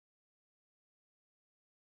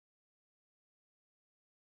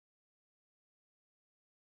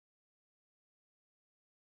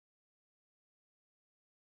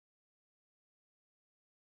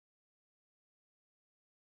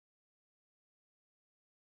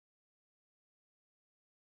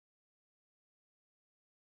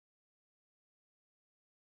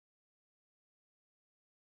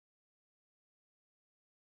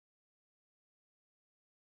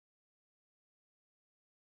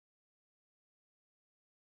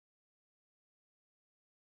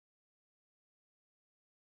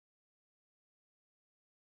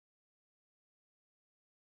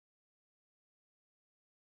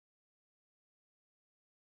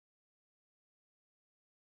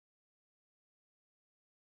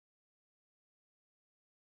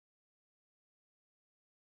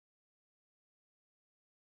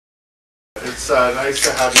It's nice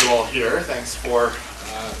to have you all here. Thanks for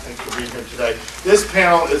being here today. This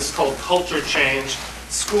panel is called Culture Change,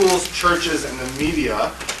 Schools, Churches, and the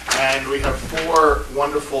Media. And we have four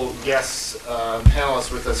wonderful guests,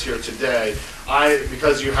 panelists with us here today.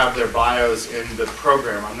 Because you have their bios in the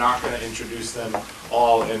program, I'm not going to introduce them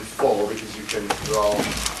all in full because you're all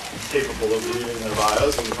capable of reading their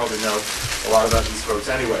bios and you probably know a lot about these folks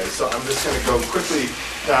anyway. So I'm just going to go quickly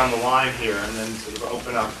down the line here and then sort of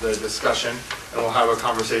open up the discussion, and we'll have a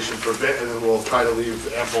conversation for a bit, and then we'll try to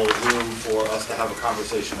leave ample room for us to have a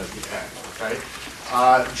conversation at the end.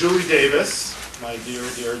 Okay? Julie Davis, my dear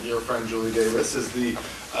friend Julie Davis, is the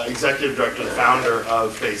Executive Director and founder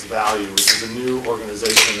of Face Value, which is a new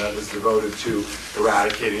organization that is devoted to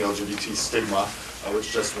eradicating LGBT stigma,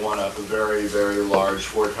 which just won a very, very large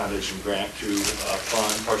Ford Foundation grant to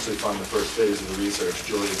partially fund the first phase of the research.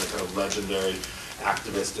 Julie is a kind of legendary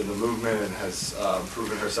activist in the movement and has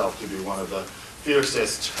proven herself to be one of the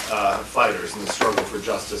fiercest fighters in the struggle for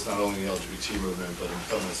justice, not only in the LGBT movement, but in the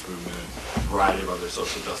feminist movement and a variety of other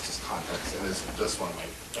social justice contexts, and is just one of my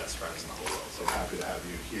best friends in the whole world. So I'm happy to have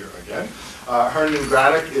you here again. Herndon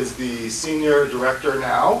Braddock is the Senior Director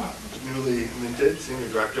now, newly minted Senior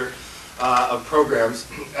Director of Programs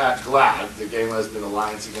at GLAAD, the Gay and Lesbian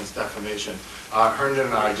Alliance Against Defamation. Herndon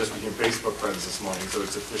and I just became Facebook friends this morning, so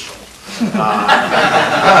it's official. We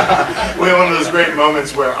had one of those great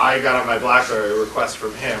moments where I got on my BlackBerry a request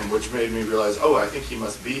from him, which made me realize, oh, I think he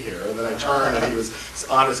must be here. And then I turned and he was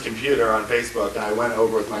on his computer on Facebook, and I went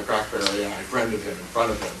over with my BlackBerry and I friended him in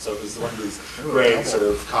front of him. So it was one of these great sort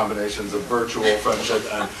of combinations of virtual friendship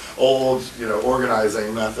and old,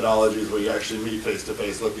 organizing methodologies where you actually meet face to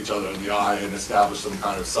face, look each other in the eye, and establish some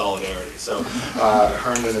kind of solidarity. So,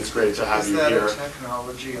 Herndon, it's great to have you here. Is that a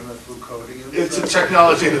technology in the Foucauldian sense? It's a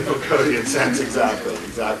technology in the Foucauldian sense,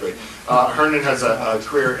 exactly. Herndon has a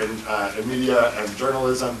career in media and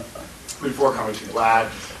journalism before coming to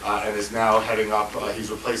GLAAD, and is now heading up,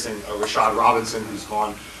 he's replacing Rashad Robinson, who's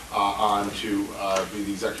gone on to be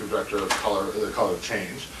the Executive Director of the Color of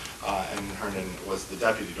Change. And Herndon was the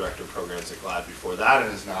Deputy Director of Programs at GLAAD before that,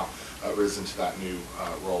 and has now risen to that new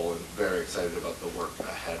role, and very excited about the work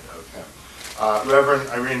ahead of him. Reverend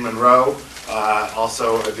Irene Monroe,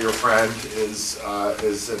 also a dear friend, is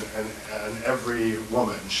an every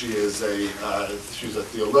woman. She's a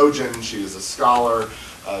theologian, she is a scholar,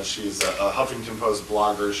 she's a Huffington Post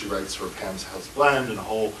blogger, she writes for Pam's House Blend and a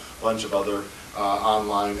whole bunch of other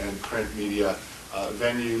online and print media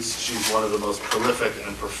venues. She's one of the most prolific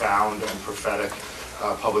and profound and prophetic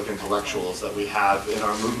public intellectuals that we have in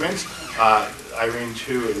our movement. Irene,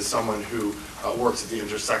 too, is someone who works at the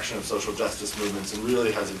intersection of social justice movements and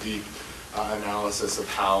really has a deep analysis of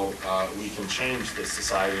how we can change this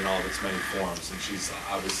society in all of its many forms. And she's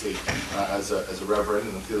obviously, as a reverend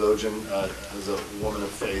and a theologian, as a woman of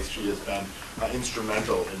faith, she has been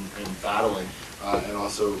instrumental in battling and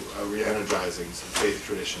also re-energizing some faith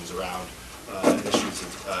traditions around issues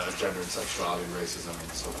of gender and sexuality and racism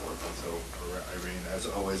and so forth. And so Irene, as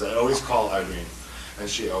always, I always call Irene, and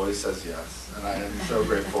she always says yes. And I am so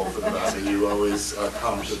grateful for the fact that you always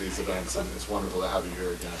come to these events, and it's wonderful to have you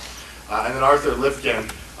here again. And then Arthur Lifkin,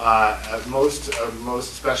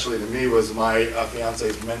 most especially to me, was my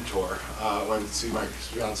fiance's mentor. When my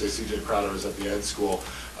fiance CJ Crowder was at the Ed School,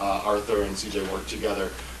 Arthur and CJ worked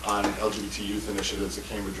together on LGBT youth initiatives at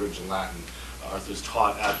Cambridge Ridge and Latin. Arthur's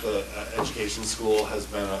taught at the education school, has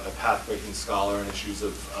been a path-breaking scholar on issues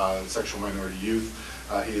of sexual minority youth.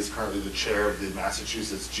 He is currently the chair of the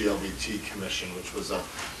Massachusetts GLBT Commission, which was a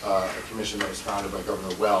commission that was founded by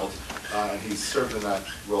Governor Weld, and he's served in that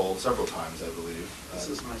role several times, I believe. This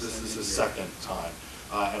is his second time.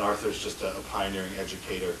 And Arthur's just a pioneering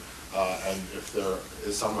educator, and if there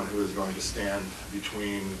is someone who is going to stand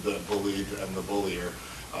between the bullied and the bullier,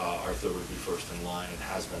 Arthur would be first in line and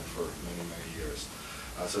has been for many, many years.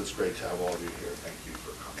 So it's great to have all of you here. Thank you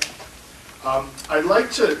for coming. I'd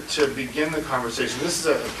like to begin the conversation. This is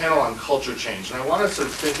a panel on culture change, and I want us to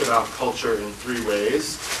think about culture in three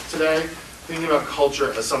ways today. Thinking about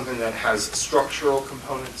culture as something that has structural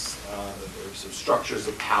components, that there are some structures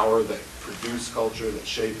of power that produce culture, that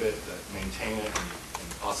shape it, that maintain it,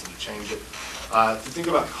 and possibly change it. To think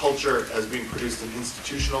about culture as being produced in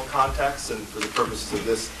institutional contexts, and for the purposes of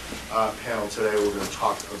this panel today, we're going to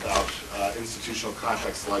talk about institutional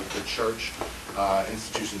contexts like the church,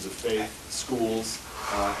 institutions of faith, schools,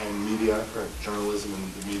 and media, or journalism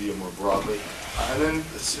and the media more broadly. And then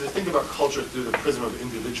to think about culture through the prism of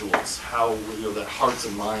individuals, how that hearts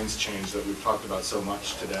and minds change that we've talked about so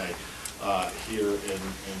much today. Here in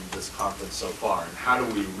this conference so far, and how do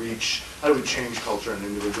we change culture in an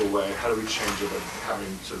individual way? How do we change it by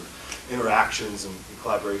having sort of interactions and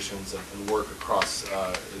collaborations and work across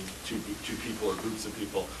two people or groups of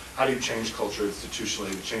people. How do you change culture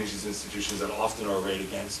institutionally to change these institutions that often are arrayed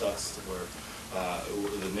against us, where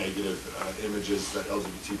the negative images that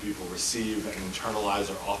LGBT people receive and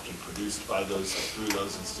internalize are often produced by through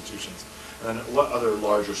those institutions? And then what other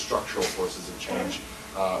larger structural forces of change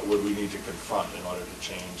would we need to confront in order to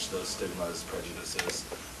change those stigmas, prejudices,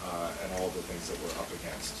 and all the things that we're up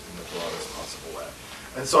against in the broadest possible way?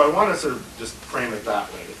 And so I want to sort of just frame it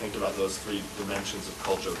that way, to think about those three dimensions of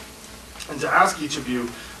culture. And to ask each of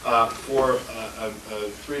you for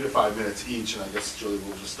 3 to 5 minutes each, and I guess, Julie,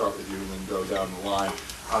 we'll just start with you and then go down the line.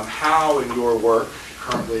 How in your work,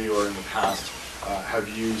 currently or in the past, have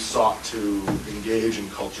you sought to engage in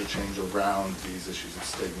culture change around these issues of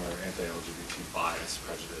stigma or anti-LGBT bias,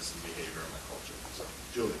 prejudice, and behavior in the culture? So,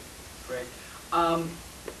 Julie. Great.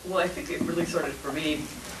 Well, I think it really started for me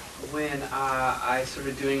when I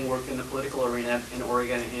started doing work in the political arena in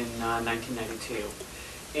Oregon in 1992.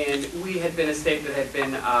 And we had been a state that had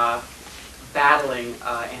been battling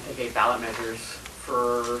anti-gay ballot measures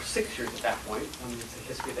for 6 years at that point. It's a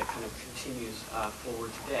history that kind of continues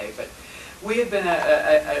forward today. But we had been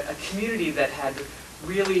a community that had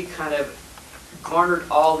really kind of garnered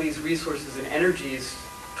all these resources and energies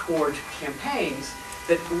towards campaigns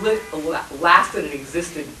that lasted and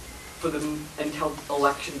existed until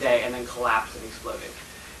election day and then collapsed and exploded.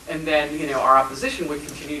 And then, you know, our opposition would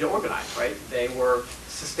continue to organize, right? They were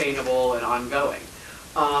sustainable and ongoing.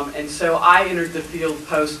 And so I entered the field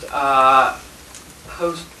post Prop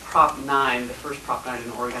 9, the first Prop 9 in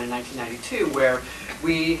Oregon in 1992, where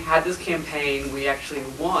we had this campaign. We actually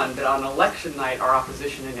won, but on election night, our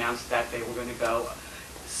opposition announced that they were going to go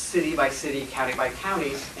city by city, county by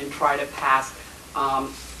county, and try to pass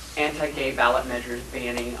anti-gay ballot measures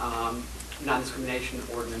banning non-discrimination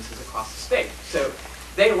ordinances across the state. So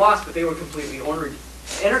they lost, but they were completely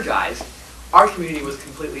energized. Our community was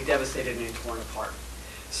completely devastated and torn apart.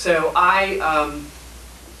 So I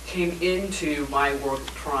came into my work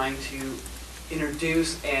trying to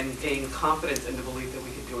introduce and gain confidence in the belief that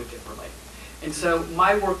we could do it differently. And so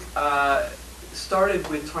my work started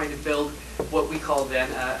with trying to build what we called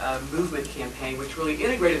then a movement campaign, which really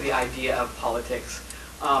integrated the idea of politics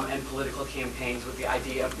and political campaigns with the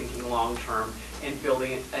idea of thinking long-term and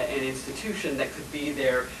building an institution that could be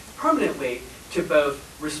there permanently to both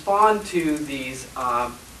respond to these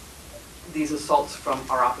assaults from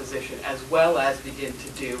our opposition, as well as begin to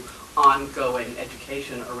do ongoing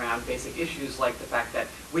education around basic issues like the fact that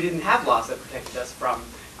we didn't have laws that protected us from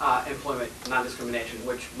employment non-discrimination,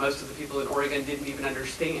 which most of the people in Oregon didn't even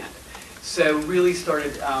understand. So really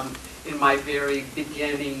started in my very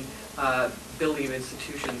beginning building of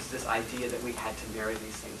institutions, this idea that we had to marry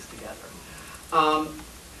these things together. I'm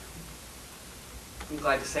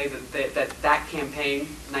glad to say that campaign,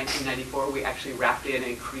 1994, we actually wrapped in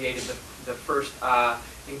and created the first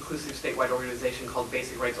inclusive statewide organization called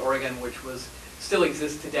Basic Rights Oregon, which still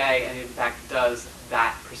exists today and in fact does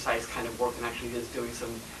that precise kind of work and actually is doing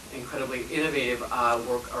some incredibly innovative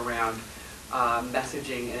work around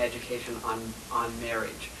messaging and education on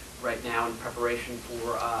marriage right now in preparation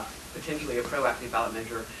for potentially a proactive ballot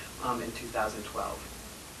measure in 2012.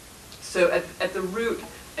 So at the root,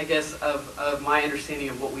 I guess, of my understanding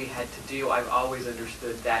of what we had to do, I've always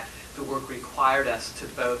understood that the work required us to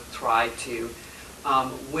both try to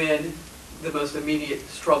win the most immediate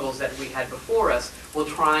struggles that we had before us while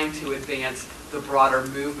trying to advance the broader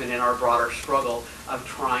movement and our broader struggle of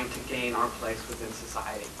trying to gain our place within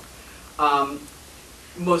society.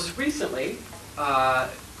 Most recently,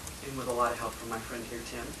 and with a lot of help from my friend here,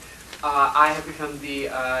 Tim, I have become the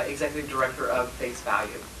executive director of Face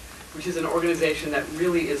Value, which is an organization that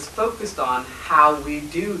really is focused on how we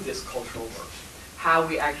do this cultural work, how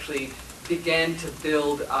we actually begin to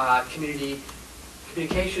build community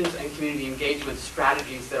communications and community engagement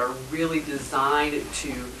strategies that are really designed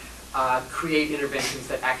to create interventions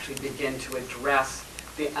that actually begin to address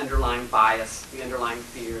the underlying bias, the underlying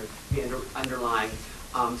fear, the underlying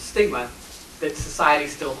stigma that society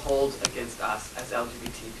still holds against us as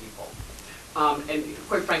LGBT people. And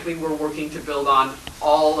quite frankly, we're working to build on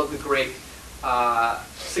all of the great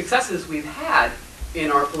successes we've had in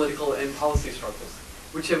our political and policy struggles,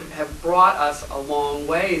 which have brought us a long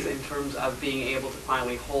ways in terms of being able to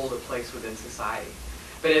finally hold a place within society.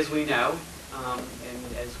 But as we know,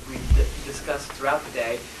 and as we discussed throughout the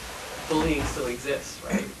day, bullying still exists,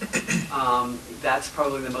 right? That's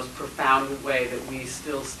probably the most profound way that we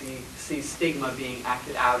still see stigma being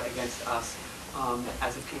acted out against us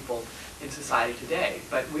as a people in society today.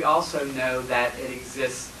 But we also know that it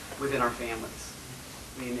exists within our families.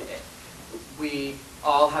 I mean, we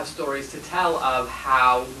all have stories to tell of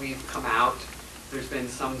how we've come out. There's been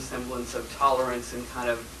some semblance of tolerance and kind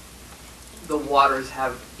of the waters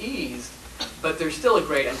have eased, but there's still a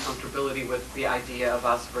great uncomfortability with the idea of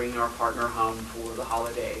us bringing our partner home for the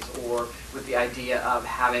holidays, or with the idea of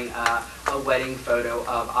having a wedding photo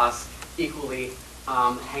of us equally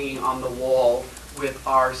hanging on the wall with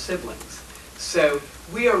our siblings. So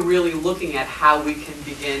we are really looking at how we can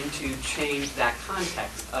begin to change that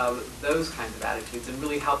context of those kinds of attitudes and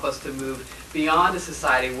really help us to move beyond a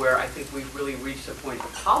society where I think we've really reached a point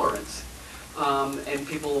of tolerance. And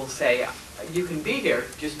people will say, you can be here,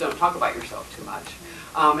 just don't talk about yourself too much.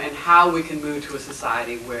 And how we can move to a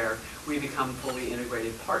society where we become fully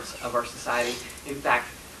integrated parts of our society, in fact,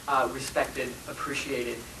 respected,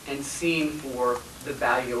 appreciated, and seen for the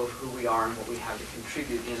value of who we are and what we have to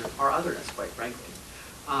contribute in our otherness, quite frankly.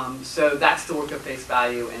 So that's the work of Face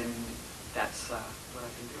Value, and that's what I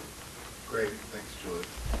can do. Great, thanks, Julie.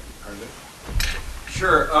 Herndon?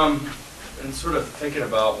 Sure. And sort of thinking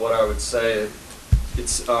about what I would say,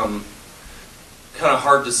 it's kind of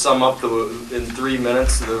hard to sum up in 3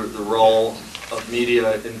 minutes the role of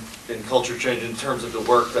media in culture change in terms of the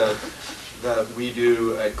work that we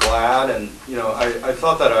do at GLAAD. And I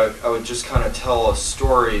thought that I would just kind of tell a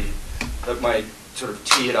story that might sort of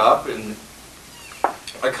tee it up. And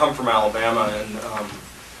I come from Alabama, and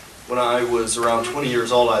when I was around 20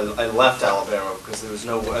 years old, I left Alabama because there was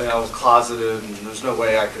no way, I was closeted, and there's no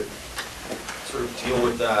way I could sort of deal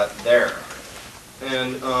with that there.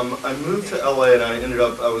 And I moved to LA, and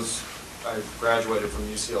I graduated from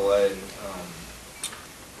UCLA, and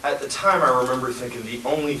at the time I remember thinking the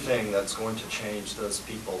only thing that's going to change those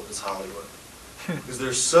people is Hollywood. Because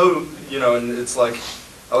they're so, and it's like,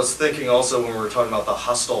 I was thinking also when we were talking about the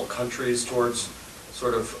hostile countries towards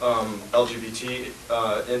sort of LGBT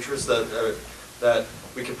interests, that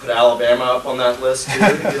we could put Alabama up on that list too,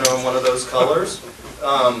 in one of those colors.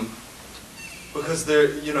 Because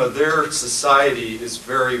their society is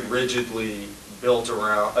very rigidly built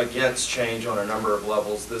against change on a number of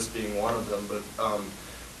levels, this being one of them. But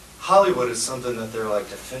Hollywood is something that they're like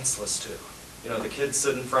defenseless to. The kids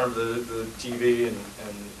sit in front of the TV, and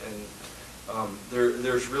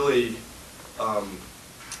there's really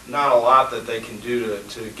not a lot that they can do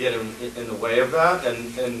to get in the way of that.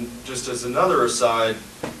 And just as another aside,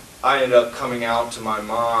 I ended up coming out to my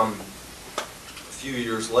mom few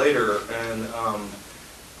years later, and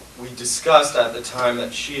we discussed at the time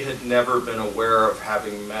that she had never been aware of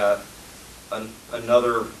having met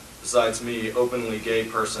another, besides me, openly gay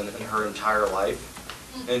person in her entire life.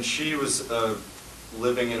 And she was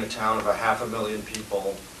living in a town of 500,000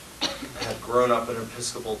 people, had grown up in an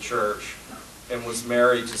Episcopal church, and was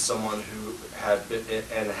married to someone who had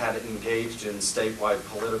engaged in statewide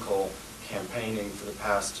political campaigning for the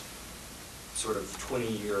past sort of 20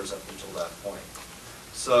 years up until that point.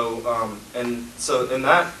 So,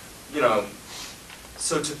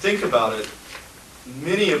 so to think about it,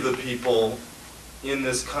 many of the people in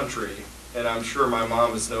this country, and I'm sure my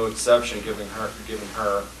mom is no exception, given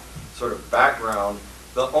her sort of background,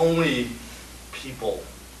 the only people,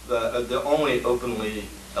 the only openly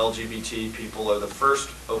LGBT people, or the first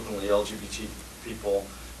openly LGBT people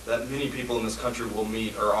that many people in this country will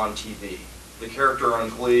meet are on TV. The character on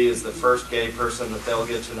Glee is the first gay person that they'll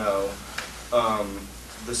get to know.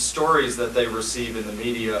 The stories that they receive in the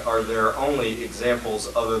media are their only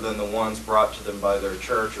examples other than the ones brought to them by their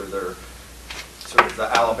church or their sort of the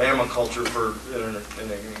Alabama culture, for an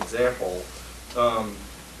example.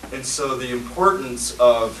 And so the importance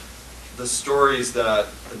of the stories that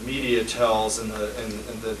the media tells and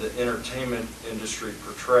the entertainment industry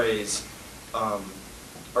portrays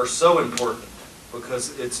are so important,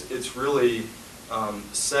 because it's really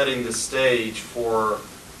setting the stage for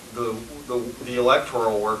the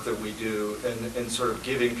electoral work that we do, and sort of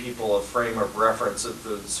giving people a frame of reference of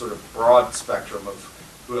the sort of broad spectrum of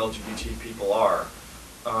who LGBT people are.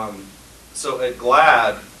 So at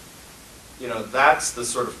GLAAD, that's the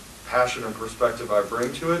sort of passion and perspective I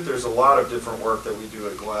bring to it. There's a lot of different work that we do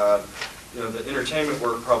at GLAAD. The entertainment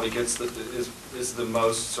work probably is the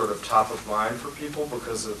most sort of top of mind for people,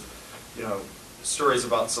 because of stories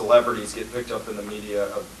about celebrities get picked up in the media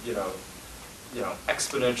of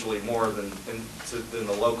exponentially more than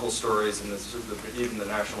the local stories and even the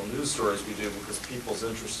national news stories we do, because people's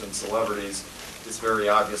interest in celebrities is very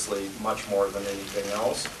obviously much more than anything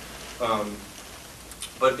else.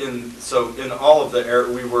 But in all of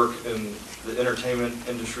we work in the entertainment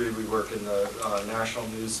industry, we work in the national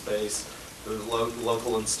news space, the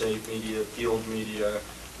local and state media, field media.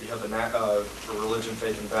 We have a religion,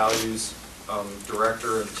 faith, and values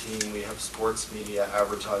director and team. We have sports media,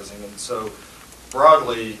 advertising, and so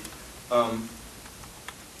broadly,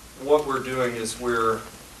 what we're doing is we're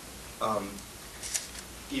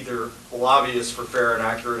either lobbyists for fair and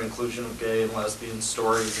accurate inclusion of gay and lesbian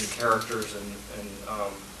stories and characters, and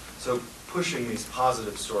so pushing these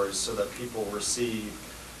positive stories so that people receive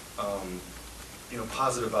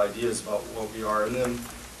positive ideas about what we are. And then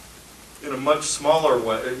in a much smaller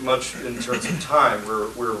way, much in terms of time,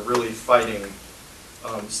 we're really fighting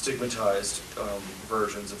stigmatized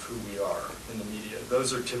versions of who we are in the media.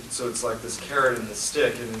 Those are so it's like this carrot and this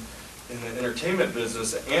stick. And in the entertainment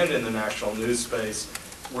business and in the national news space,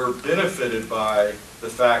 we're benefited by the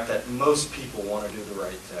fact that most people want to do the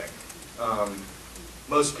right thing.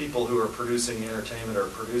 Most people who are producing entertainment or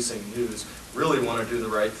producing news really want to do the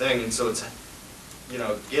right thing, and so it's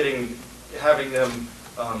having them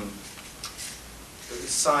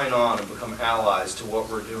sign on and become allies to what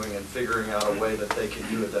we're doing and figuring out a way that they can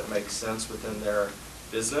do it that makes sense within their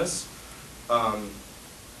business.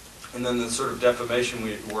 And then the sort of defamation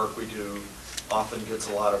work we do often gets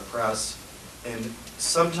a lot of press, and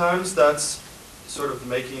sometimes that's sort of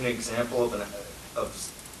making an example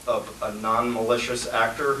of a non-malicious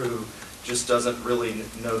actor who just doesn't really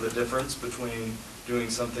know the difference between doing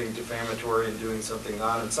something defamatory and doing something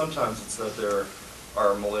not. And sometimes it's that there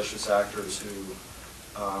are malicious actors who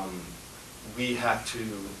we have to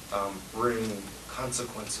bring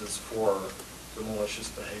consequences for the malicious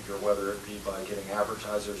behavior, whether it be by getting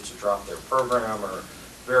advertisers to drop their program or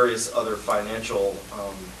various other financial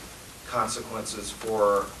consequences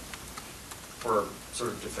for sort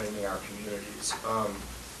of defaming our communities.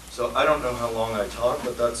 So I don't know how long I talk,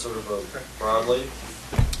 but that's sort of a broadly.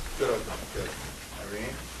 Good.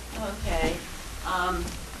 Irene? Okay.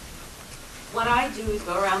 What I do is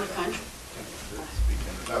go around the country.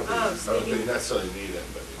 That would be necessarily needed,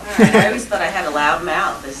 but. All right. I always thought I had a loud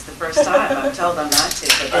mouth. This is the first time. I'm told I'm not to.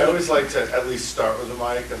 But I always like to at least start with the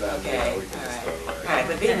mic, and then okay. we can just go away. All right,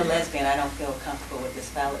 but being a lesbian, I don't feel comfortable with this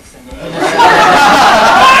phallic symbol.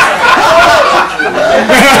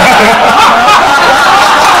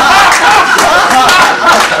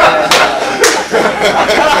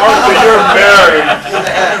 Martha, you're married.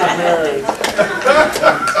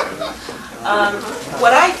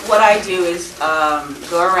 What I do is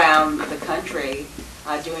go around the country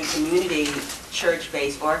doing community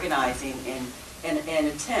church-based organizing in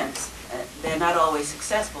attempts, they're not always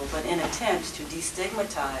successful, but in attempts to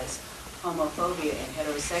destigmatize homophobia and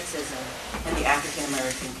heterosexism in the African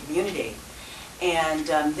American community. And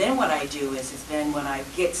then what I do is then when I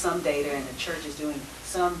get some data and the church is doing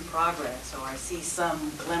some progress or I see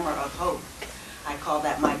some glimmer of hope, I call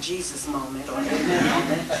that my Jesus moment or amen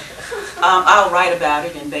moment. I'll write about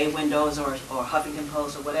it in Bay Windows or Huffington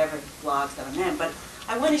Post or whatever blogs that I'm in. But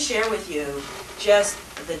I want to share with you just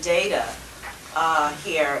the data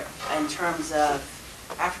here in terms of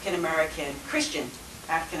African American, Christian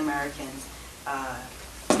African Americans'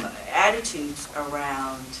 attitudes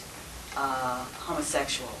around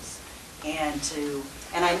homosexuals. And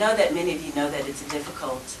I know that many of you know that it's a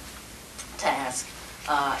difficult task.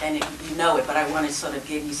 And you know it, but I want to sort of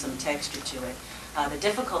give you some texture to it. The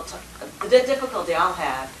difficulty I'll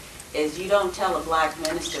have is you don't tell a black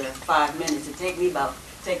minister 5 minutes. It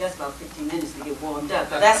take us about 15 minutes to get warmed up,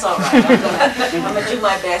 but that's all right. I'm gonna do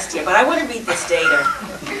my best here. But I want to read this data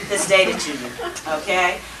to you.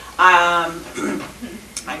 Okay?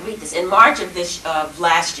 I read this in March of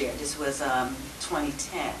last year. This was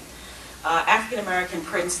 2010. African American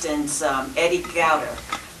Princeton's Eddie Gowder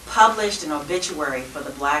published an obituary for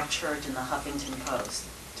the black church in the Huffington Post,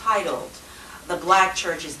 titled, "The Black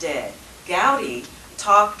Church is Dead." Gowdy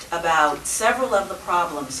talked about several of the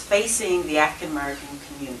problems facing the African American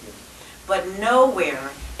community, but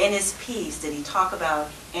nowhere in his piece did he talk about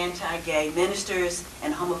anti-gay ministers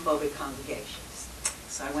and homophobic congregations.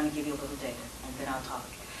 So I want to give you a little data, and then I'll talk.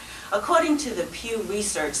 According to the Pew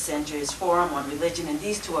Research Center's Forum on Religion, and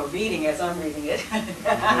these two are reading as I'm reading it,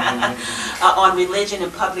 on religion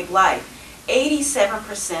and public life,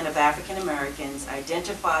 87% of African Americans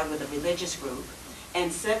identify with a religious group,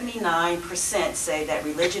 and 79% say that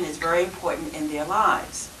religion is very important in their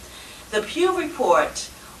lives. The Pew report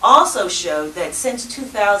also showed that since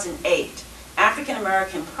 2008, African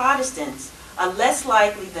American Protestants are less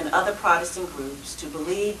likely than other Protestant groups to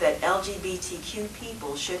believe that LGBTQ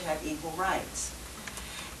people should have equal rights.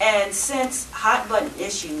 And since hot-button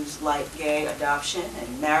issues like gay adoption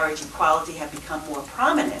and marriage equality have become more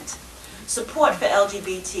prominent, support for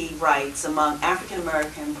LGBT rights among African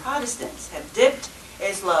American Protestants have dipped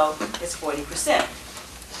as low as 40%.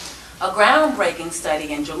 A groundbreaking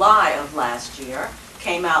study in July of last year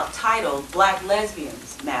came out titled Black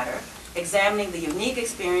Lesbians Matter, examining the unique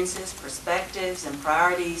experiences, perspectives, and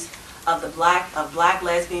priorities of black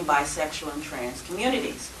lesbian, bisexual, and trans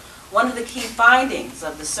communities. One of the key findings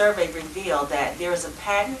of the survey revealed that there is a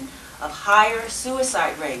pattern of higher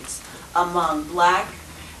suicide rates among black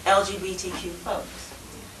LGBTQ folks.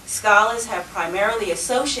 Scholars have primarily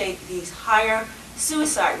associated these higher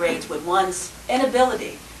suicide rates with one's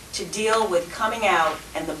inability to deal with coming out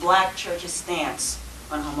and the black church's stance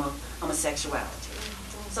on homosexuality.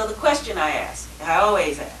 So the question I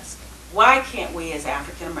always ask, why can't we as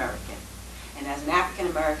African American and as an African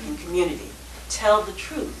American community tell the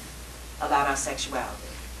truth about our sexuality?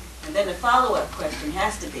 And then the follow-up question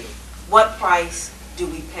has to be, what price do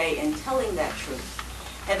we pay in telling that truth?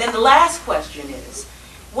 And then the last question is,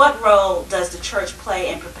 what role does the church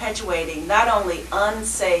play in perpetuating not only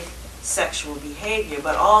unsafe sexual behavior,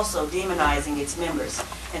 but also demonizing its members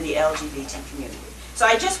in the LGBT community? So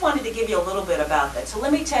I just wanted to give you a little bit about that. So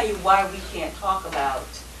let me tell you why we can't talk about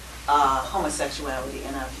homosexuality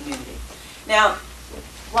in our community. Now,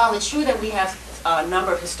 while it's true that we have a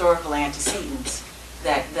number of historical antecedents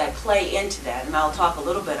that play into that, and I'll talk a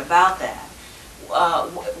little bit about that,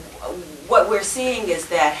 what we're seeing is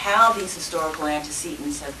that how these historical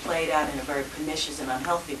antecedents have played out in a very pernicious and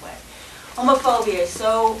unhealthy way. Homophobia is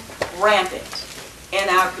so rampant in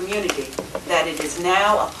our community that it is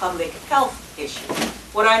now a public health issue.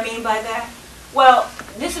 What do I mean by that? Well,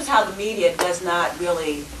 this is how the media does not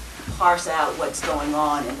really parse out what's going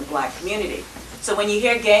on in the black community. So when you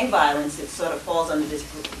hear gang violence, it sort of falls under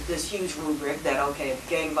this huge rubric that, okay,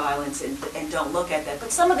 gang violence and don't look at that.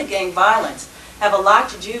 But some of the gang violence have a lot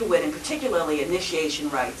to do with, and particularly initiation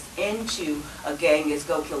rites into a gang is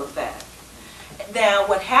go kill a fag. Now,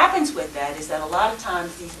 what happens with that is that a lot of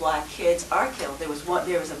times these black kids are killed. There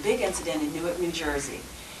was a big incident in Newark, New Jersey,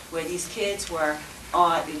 where these kids were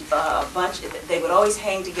on a bunch. They would always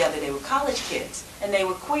hang together. They were college kids, and they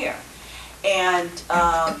were queer, and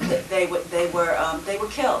they were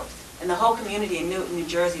killed. And the whole community in Newark, New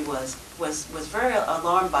Jersey was very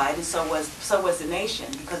alarmed by it, and so was the nation,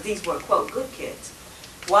 because these were, quote, good kids.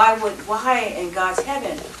 Why in God's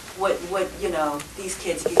heaven would these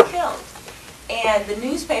kids be killed? And the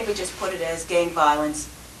newspaper just put it as gang violence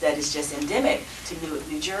that is just endemic to Newark,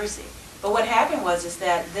 New Jersey. But what happened is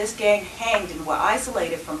that this gang hanged and were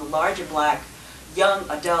isolated from the larger black young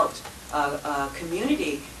adult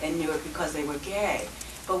community in Newark because they were gay.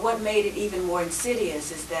 But what made it even more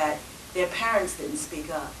insidious is that their parents didn't speak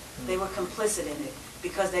up. They were complicit in it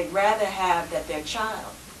because they'd rather have that their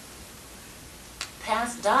child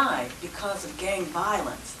died because of gang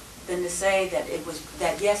violence than to say that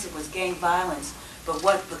yes, it was gang violence, but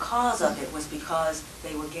what the cause of it was because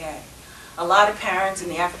they were gay. A lot of parents in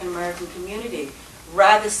the African American community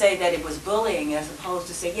rather say that it was bullying as opposed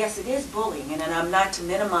to say, yes, it is bullying, and I'm not to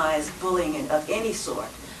minimize bullying of any sort,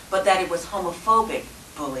 but that it was homophobic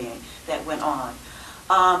bullying that went on.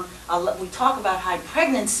 We talk about high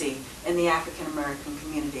pregnancy in the African American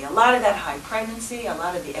community. A lot of that high pregnancy, a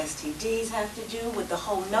lot of the STDs have to do with the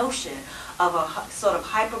whole notion of a sort of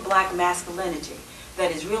hyper-black masculinity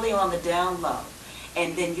that is really on the down low.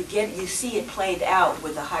 And then you see it played out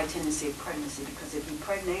with the high tendency of pregnancy, because if you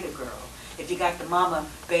pregnate a girl, if you got the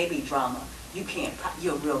mama-baby drama,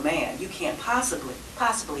 you're a real man. You can't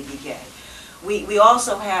possibly be gay. We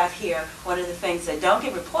also have here, one of the things that don't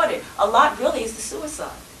get reported a lot really is the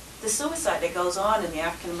suicide. The suicide that goes on in the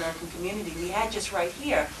African American community. We had just right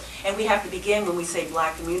here, and we have to begin when we say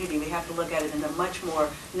black community, we have to look at it in a much more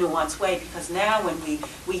nuanced way, because now when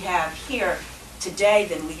we have here today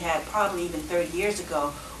than we had probably even 30 years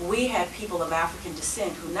ago, we have people of African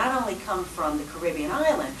descent who not only come from the Caribbean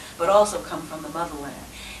island, but also come from the motherland.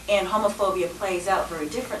 And homophobia plays out very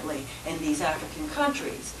differently in these African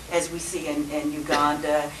countries, as we see in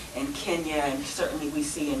Uganda and Kenya, and certainly we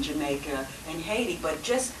see in Jamaica and Haiti. But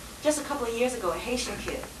just a couple of years ago, a Haitian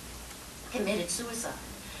kid committed suicide.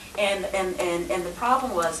 And the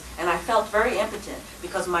problem was, and I felt very impotent,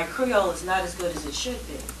 because my Creole is not as good as it should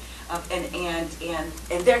be.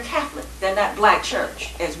 And they're Catholic. They're not black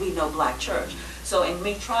church, as we know black church. So in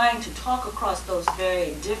me trying to talk across those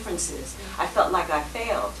very differences, I felt like I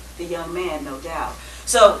failed the young man, no doubt.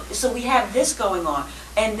 So we have this going on.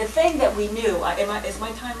 And the thing that we knew, is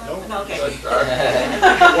my time up? No, okay.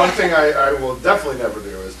 One thing I will definitely never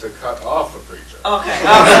do is to cut off a preacher. Okay. So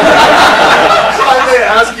I may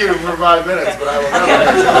ask you for 5 minutes, but I will never.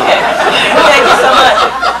 Okay. Thank you so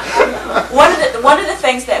much. One of the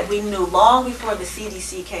things that we knew long before the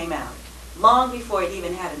CDC came out, long before it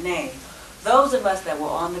even had a name, those of us that were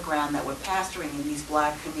on the ground, that were pastoring in these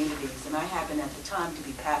black communities, and I happened at the time to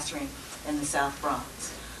be pastoring in the South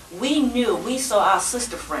Bronx, we saw our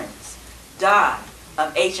sister friends die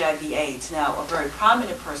of HIV/AIDS. Now, a very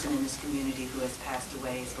prominent person in this community who has passed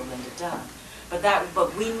away is Belinda Dunn.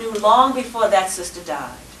 But we knew long before that sister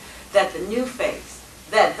died that the new face,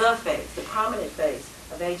 the prominent face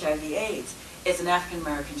of HIV/AIDS is an African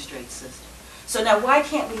American straight sister. So now why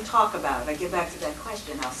can't we talk about it? I get back to that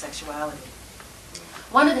question, our sexuality.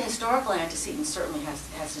 One of the historical antecedents certainly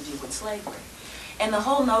has to do with slavery. And the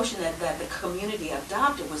whole notion that the community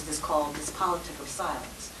adopted was this politic of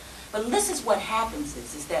silence. But this is what happens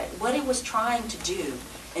is that what it was trying to do,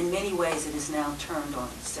 in many ways it is now turned on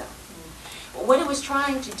itself. What it was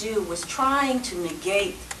trying to do was trying to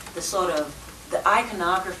negate the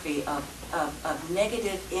iconography of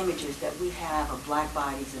negative images that we have of black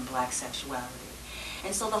bodies and black sexuality.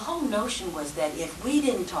 And so the whole notion was that if we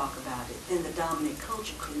didn't talk about it, then the dominant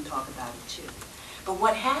culture couldn't talk about it too. But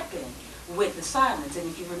what happened with the silence, and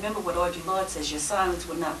if you remember what Audre Lorde says, your silence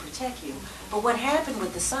will not protect you. But what happened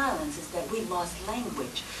with the silence is that we lost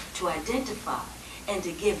language to identify and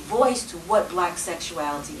to give voice to what black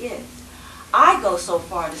sexuality is. I go so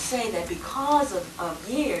far to say that because of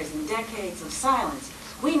years and decades of silence,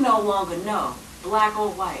 we no longer know, black or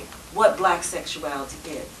white, what black sexuality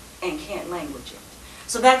is and can't language it.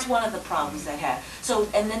 So that's one of the problems they have. So,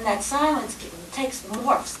 and then that silence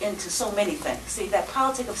morphs into so many things. See, that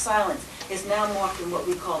politic of silence is now morphed in what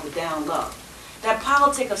we call the down low. That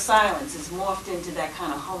politic of silence is morphed into that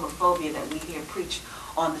kind of homophobia that we hear preached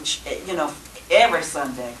on the, every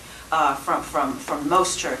Sunday from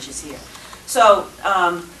most churches here. So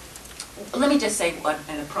let me just say what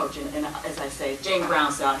an approach, and as I say, Jane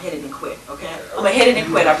Brown said, I'll hit it and quit, okay? I'm going to hit it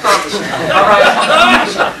and quit, I promise you. All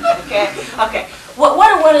right? Okay.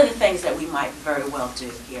 What are one of the things that we might very well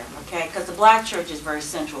do here, okay? Because the black church is very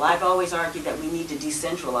central. I've always argued that we need to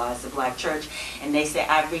decentralize the black church, and they say,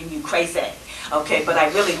 Irene, you crazy, okay? But I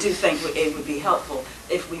really do think it would be helpful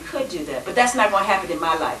if we could do that. But that's not going to happen in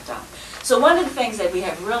my lifetime. So one of the things that we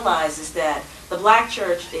have realized is that the black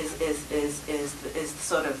church is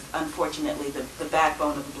sort of, unfortunately, the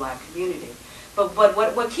backbone of the black community. But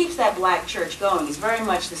what keeps that black church going is very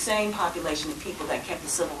much the same population of people that kept the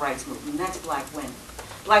civil rights movement, and that's black women.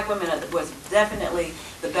 Black women was definitely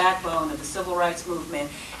the backbone of the civil rights movement,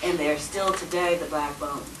 and they're still today the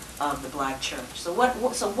backbone of the black church. So what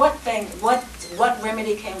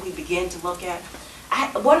remedy can we begin to look at?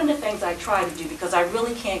 One of the things I try to do, because I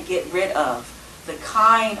really can't get rid of the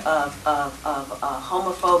kind of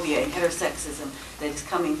homophobia and heterosexism that is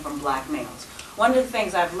coming from black males. One of the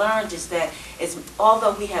things I've learned is that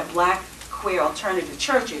although we have black queer alternative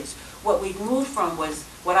churches, what we've moved from was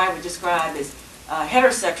what I would describe as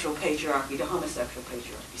heterosexual patriarchy to homosexual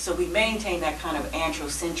patriarchy. So we maintain that kind of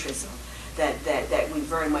androcentrism that we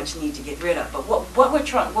very much need to get rid of. But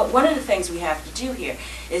one of the things we have to do here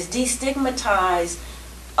is destigmatize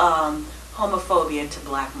homophobia to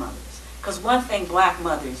black mothers. Because one thing black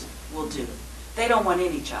mothers will do, they don't want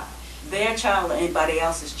any child, their child or anybody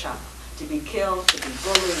else's child, to be killed, to be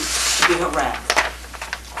bullied, to be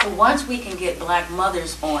harassed. So once we can get black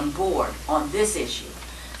mothers on board on this issue,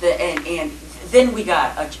 and then we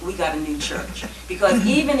got a new church. Because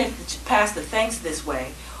even if the pastor thinks this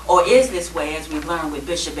way, or is this way, as we've learned with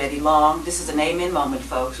Bishop Eddie Long, this is an amen moment,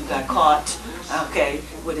 folks, who got caught, okay,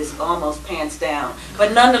 with his almost pants down.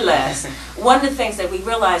 But nonetheless, one of the things that we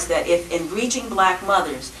realized that if in reaching black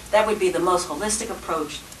mothers, that would be the most holistic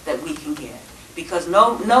approach that we can get. Because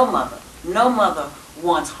no mother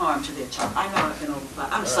wants harm to their child. I know I've been over.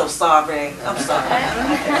 I'm so sorry. I'm sorry.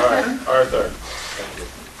 All right, Arthur. Thank you.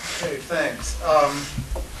 Okay, thanks.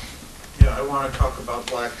 Yeah, I want to talk about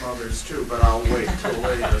black mothers too, but I'll wait till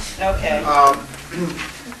later. Okay.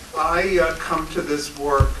 I come to this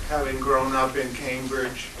work having grown up in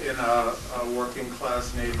Cambridge in a working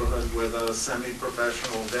class neighborhood with a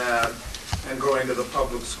semi-professional dad and going to the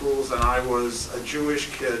public schools, and I was a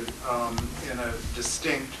Jewish kid in a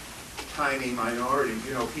distinct tiny minority.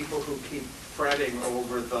 You know, people who keep fretting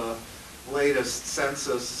over the latest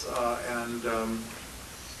census and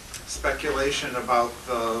speculation about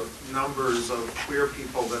the numbers of queer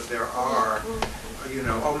people that there are, you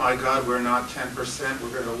know, oh my God, we're not 10%, we're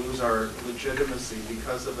going to lose our legitimacy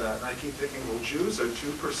because of that. And I keep thinking, well, Jews are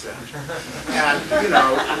 2%. And, you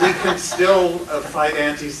know, we can still fight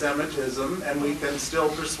anti-Semitism, and we can still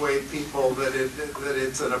persuade people that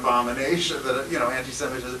it's an abomination, that, you know,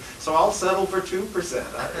 anti-Semitism. So I'll settle for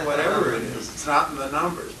 2%, whatever it is. It's not in the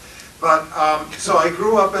numbers. But, so I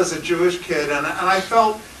grew up as a Jewish kid, and I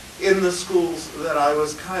felt, in the schools that I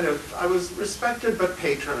was I was respected but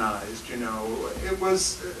patronized, you know. It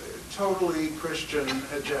was totally Christian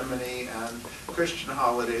hegemony and Christian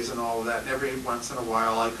holidays and all of that. And every once in a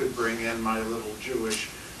while I could bring in my little Jewish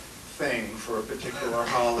thing for a particular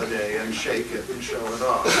holiday and shake it and show it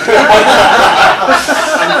off.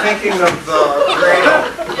 I'm thinking of the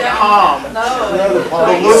palm, the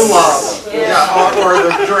lulav, or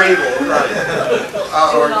the dreidel, right?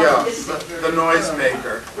 Or the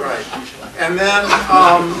noisemaker, right? And then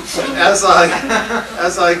as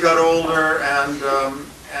I got older and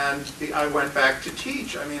I went back to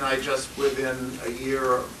teach. I mean, I just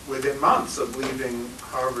within months of leaving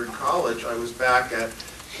Harvard College, I was back at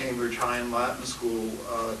Cambridge High and Latin School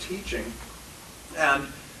teaching, and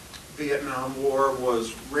Vietnam War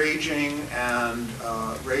was raging, and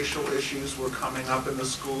racial issues were coming up in the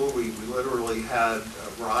school. We literally had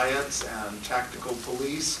riots and tactical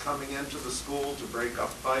police coming into the school to break up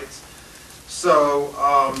fights. So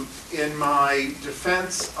in my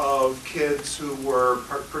defense of kids who were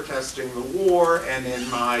protesting the war, and in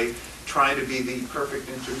my trying to be the perfect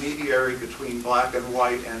intermediary between black and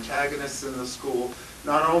white antagonists in the school,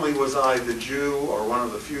 not only was I the Jew, or one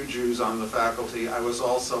of the few Jews on the faculty, I was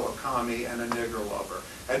also a commie and a nigger lover.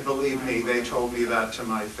 And believe me, they told me that to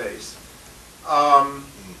my face.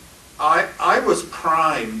 I was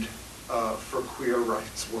primed for queer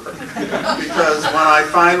rights work because when I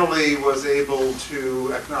finally was able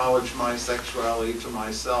to acknowledge my sexuality to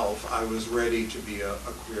myself, I was ready to be a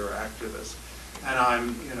queer activist. And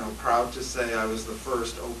I'm, proud to say I was the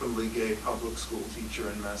first openly gay public school teacher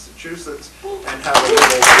in Massachusetts, and have a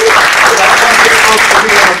little.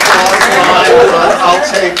 I'll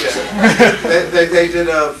take it. They did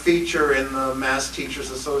a feature in the Mass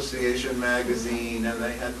Teachers Association magazine, and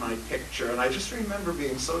they had my picture, and I just remember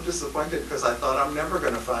being so disappointed because I thought I'm never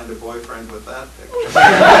going to find a boyfriend with that picture.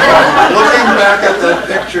 Looking back at that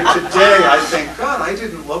picture today, I think, God, I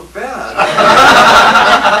didn't look bad.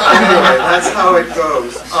 Anyway, that's how it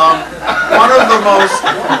goes.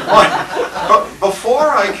 Before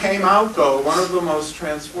I came out, though, one of the most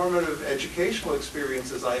transformative educational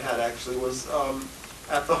experiences I had actually was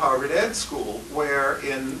at the Harvard Ed School, where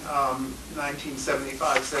in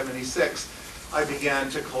 1975-76, I began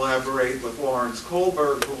to collaborate with Lawrence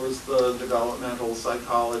Kohlberg, who was the developmental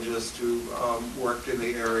psychologist who worked in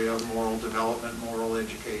the area of moral development, moral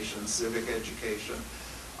education, civic education.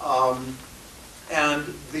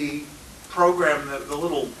 And the program, the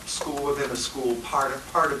little school within a school, part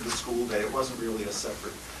of the school day, it wasn't really a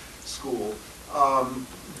separate school,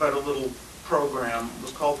 but a little program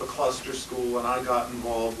was called the Cluster School, and I got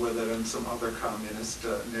involved with it, and some other communist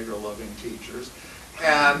nigger-loving teachers,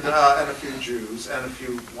 and a few Jews, and a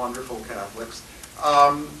few wonderful Catholics.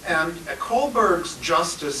 And Kohlberg's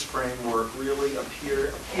justice framework really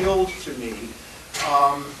appealed to me,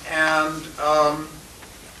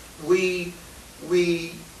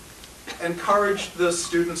 we encouraged the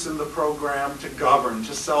students in the program to govern,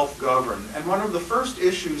 to self-govern. And one of the first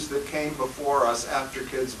issues that came before us after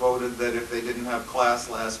kids voted that if they didn't have class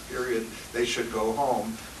last period, they should go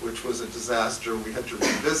home, which was a disaster. We had to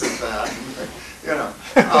revisit that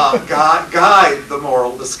and, guide the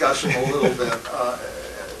moral discussion a little bit,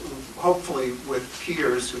 hopefully with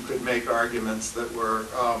peers who could make arguments that were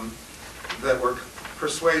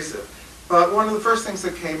persuasive. But one of the first things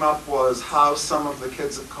that came up was how some of the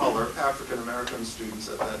kids of color, African American students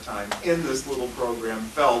at that time, in this little program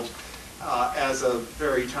felt as a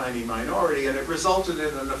very tiny minority, and it resulted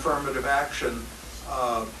in an affirmative action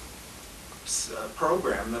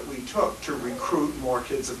program that we took to recruit more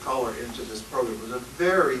kids of color into this program. It was a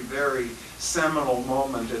very, very seminal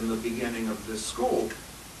moment in the beginning of this school.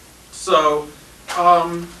 So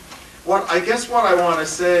I guess what I want to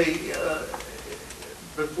say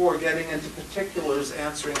before getting into particulars,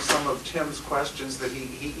 answering some of Tim's questions that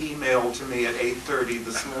he emailed to me at 8:30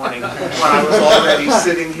 this morning when I was already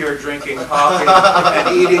sitting here drinking coffee and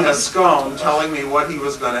eating a scone, telling me what he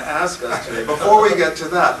was going to ask us today. Before we get to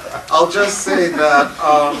that, I'll just say that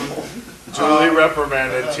duly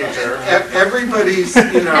reprimanded teacher. Everybody's,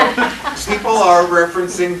 people are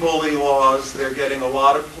referencing bully laws. They're getting a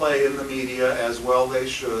lot of play in the media, as well they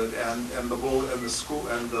should, and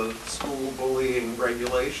the school bullying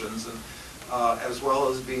regulations, and as well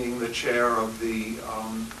as being the chair of the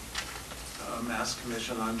Mass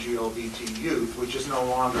Commission on GLBT Youth, which is no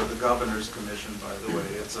longer the Governor's Commission, by the way.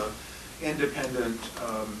 It's a independent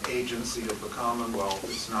agency of the Commonwealth.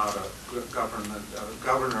 It's not a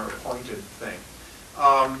governor-appointed thing.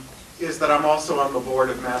 Is that I'm also on the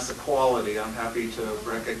board of Mass Equality. I'm happy to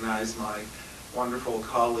recognize my wonderful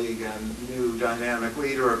colleague and new dynamic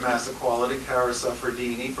leader of Mass Equality, Cara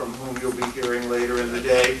Suffredini, from whom you'll be hearing later in the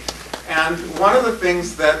day. And one of the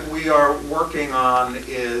things that we are working on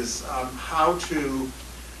is how to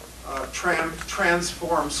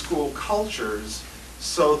transform school cultures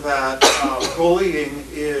so that bullying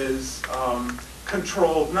is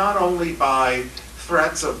controlled not only by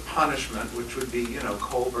threats of punishment, which would be,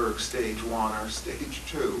 Kohlberg stage 1 or stage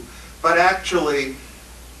 2, but actually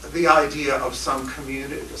the idea of some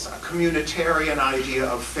communitarian idea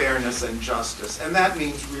of fairness and justice. And that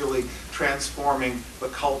means really transforming the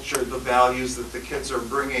culture, the values that the kids are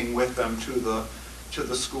bringing with them to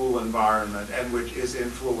the school environment, and which is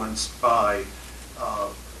influenced by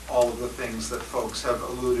all of the things that folks have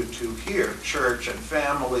alluded to here: church and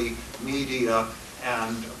family, media,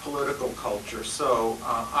 and political culture. So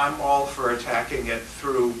I'm all for attacking it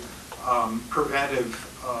through preventive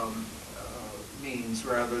means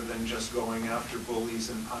rather than just going after bullies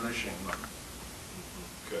and punishing them.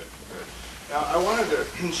 Good, good. Now, I wanted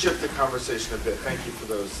to shift the conversation a bit. Thank you for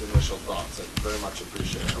those initial thoughts. I very much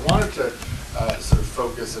appreciate it. I wanted to sort of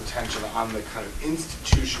focus attention on the kind of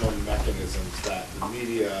institutional mechanisms that the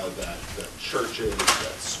media, that churches,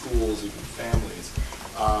 that schools, even families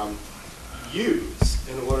use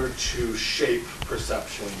in order to shape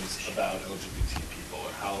perceptions about LGBT people,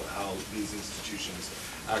 and how these institutions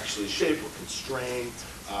actually shape or constrain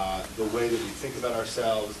the way that we think about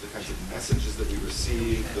ourselves, the kinds of messages that we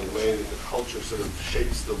receive, the way that the culture sort of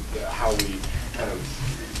shapes how we kind of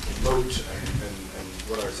emote and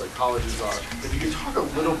what our psychologies are. If you could talk a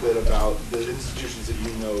little bit about the institutions that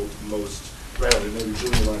you know most readily, maybe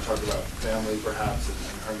Julie, you want to talk about family perhaps, and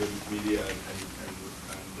Herndon Media, and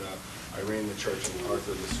Irene, the church, and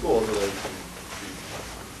Arthur, the school, so that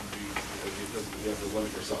you have to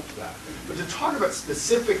limit yourself to that. But to talk about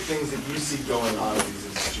specific things that you see going on in these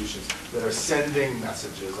institutions that are sending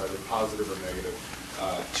messages, either positive or negative,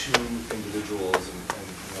 to individuals and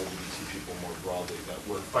LGBT people more broadly that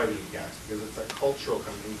we're fighting against, because it's that cultural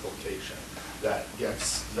kind of inculcation that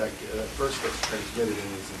first gets transmitted in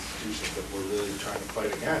these institutions that we're really trying to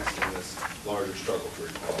fight against in this larger struggle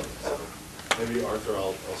for equality. So maybe Arthur,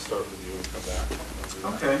 I'll start with you and come back.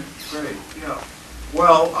 Okay, great, yeah.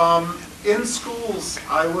 Well, in schools,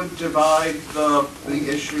 I would divide the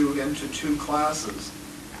issue into two classes: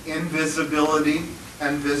 invisibility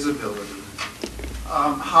and visibility.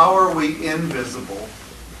 How are we invisible?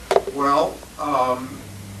 Well,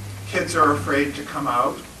 kids are afraid to come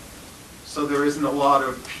out, so there isn't a lot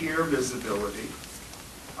of peer visibility.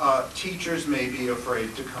 Teachers may be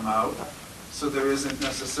afraid to come out, so there isn't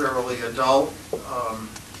necessarily adult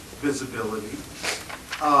visibility.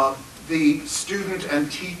 The student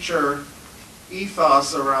and teacher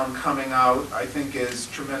ethos around coming out, I think, is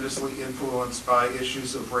tremendously influenced by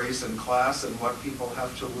issues of race and class and what people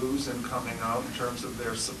have to lose in coming out in terms of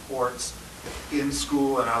their supports in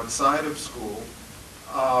school and outside of school.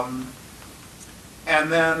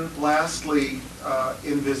 And then lastly,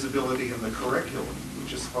 invisibility in the curriculum,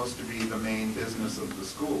 which is supposed to be the main business of the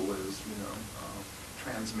school, is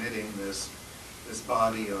transmitting this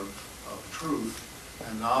body of truth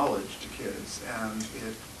and knowledge to kids. And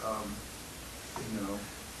it,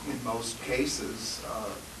 in most cases,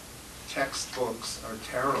 textbooks are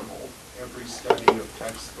terrible. Every study of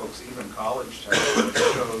textbooks, even college textbooks,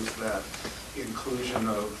 shows that inclusion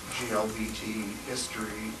of GLBT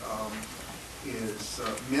history is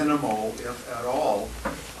minimal, if at all.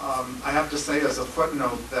 I have to say as a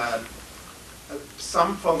footnote that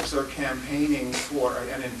some folks are campaigning for,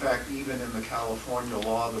 and in fact even in the California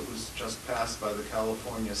law that was just passed by the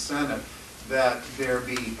California Senate, that there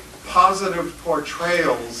be positive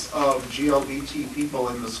portrayals of GLBT people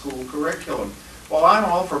in the school curriculum. Well, I'm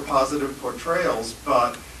all for positive portrayals,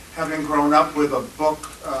 but having grown up with a book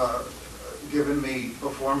given me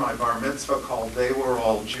before my bar mitzvah called They Were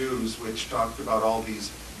All Jews, which talked about all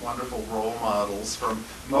these wonderful role models from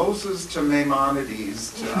Moses to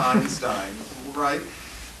Maimonides to Einstein, right?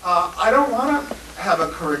 I don't want to have a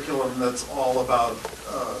curriculum that's all about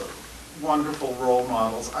wonderful role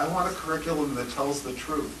models. I want a curriculum that tells the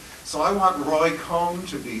truth. So I want Roy Cohn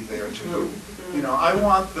to be there too. I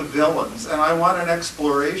want the villains, and I want an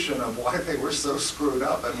exploration of why they were so screwed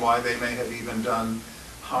up and why they may have even done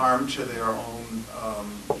harm to their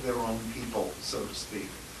own people, so to speak.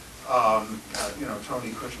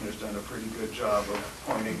 Tony Kushner's done a pretty good job of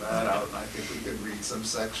pointing that out, and I think we could read some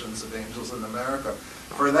sections of Angels in America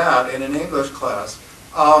for that in an English class.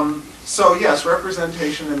 So yes,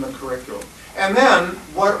 representation in the curriculum. And then,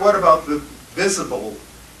 what about the visible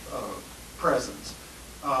presence?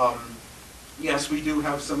 Yes, we do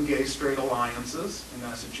have some gay-straight alliances. In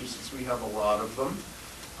Massachusetts, we have a lot of them.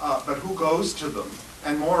 But who goes to them?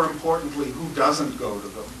 And more importantly, who doesn't go to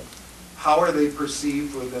them? How are they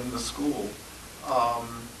perceived within the school?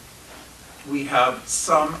 We have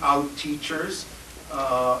some out teachers,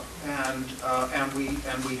 and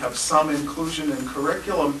we have some inclusion in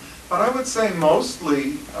curriculum. But I would say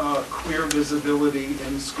mostly queer visibility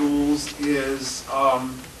in schools is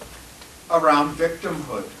around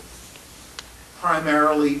victimhood,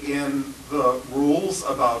 primarily in the rules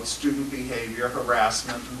about student behavior,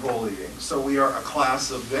 harassment, and bullying. So we are a class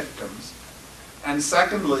of victims. And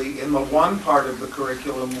secondly, in the one part of the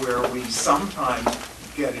curriculum where we sometimes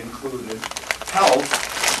get included,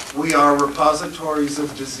 health, we are repositories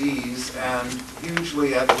of disease and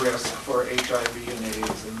hugely at risk for HIV and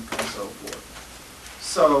AIDS and so forth.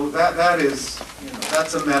 So that is,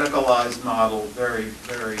 that's a medicalized model, very,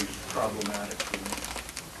 very problematic for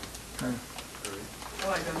me. Oh,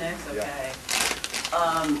 I go next, Yeah. okay.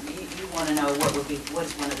 You want to know what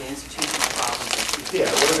is one of the institutional problems that you... Yeah,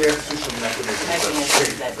 what are the institutional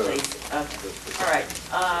mechanisms that that place, okay. All right.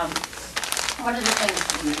 One of the things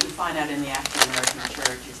we find out in the African American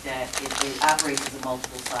church is that it operates as a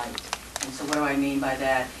multiple site. And so what do I mean by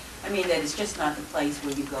that? I mean that it's just not the place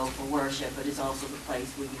where you go for worship, but it's also the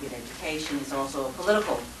place where you get education. It's also a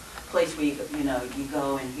political place where you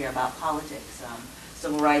go and hear about politics.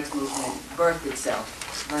 Civil rights movement birthed itself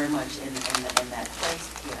very much in that place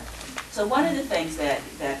here. So one of the things that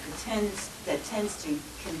tends to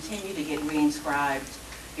continue to get reinscribed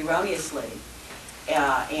erroneously,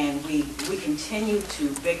 and we continue to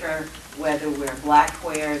bicker whether we're black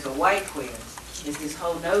queers or white queers, is this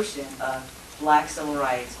whole notion of black civil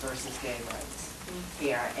rights versus gay rights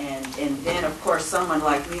here. And then, of course, someone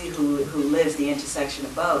like me who lives the intersection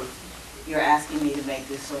of both, you're asking me to make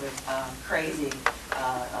this sort of crazy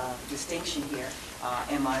distinction here.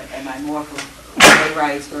 Am I more for gay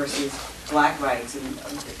rights versus black rights? And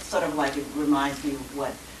sort of like it reminds me of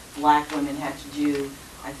what black women had to do,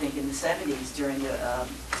 I think, in the 70s during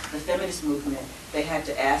the feminist movement. They had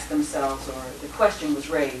to ask themselves, or the question was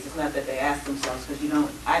raised. It's not that they asked themselves, because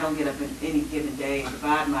I don't get up in any given day and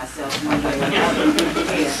divide myself one way or another.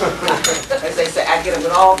 Yeah. As they say, I get up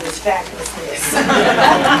with all this fabulousness.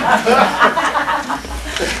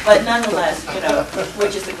 But nonetheless,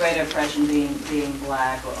 which is the greater oppression, being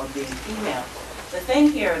black or being female? The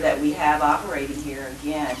thing here that we have operating here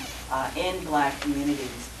again in black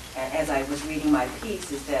communities, as I was reading my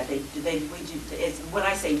piece, is that when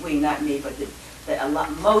I say we, not me, but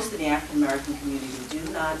most of the African American community do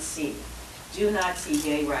not see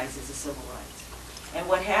gay rights as a civil rights. And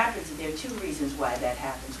what happens is there are two reasons why that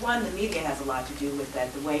happens. One, the media has a lot to do with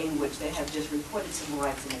that, the way in which they have just reported civil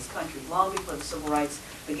rights in this country. Long before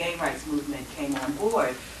the gay rights movement came on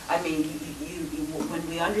board, I mean, when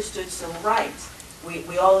we understood civil rights,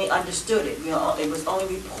 we only understood it. It was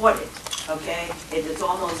only reported. Okay, it's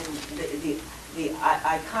almost the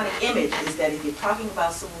iconic image is that if you're talking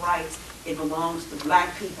about civil rights, it belongs to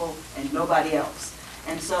black people and nobody else.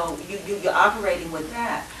 And so you're operating with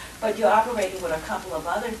that, but you're operating with a couple of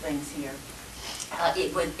other things here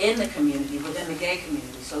within the community, within the gay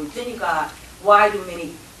community. So then you got, why do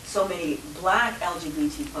so many black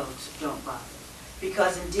LGBT folks don't bother?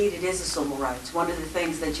 Because indeed it is a civil rights. One of the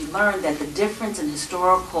things that you learn, that the difference in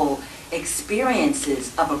historical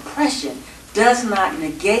experiences of oppression does not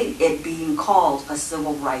negate it being called a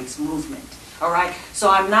civil rights movement. All right?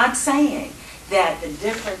 So I'm not saying that the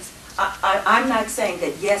difference, I'm not saying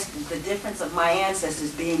that, yes, the difference of my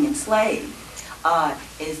ancestors being enslaved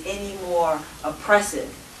is any more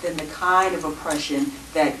oppressive than the kind of oppression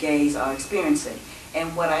that gays are experiencing.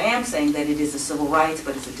 And what I am saying that it is a civil rights,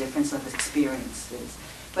 but it's a difference of experiences.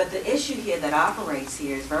 But the issue here that operates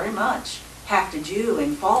here is very much have to do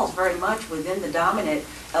and falls very much within the dominant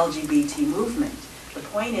LGBT movement. The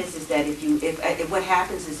point is that if what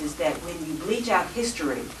happens is that when you bleach out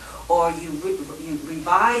history or you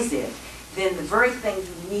revise it, then the very thing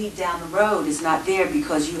you need down the road is not there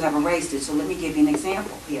because you have erased it. So let me give you an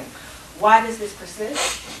example here. Why does this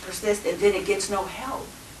persist and then it gets no help?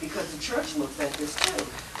 Because the church looks at this too.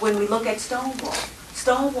 When we look at Stonewall,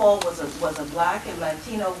 Stonewall was a black and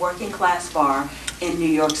Latino working class bar in New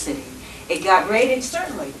York City. It got raided,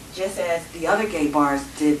 certainly, just as the other gay bars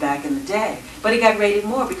did back in the day. But it got raided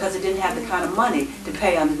more because it didn't have the kind of money to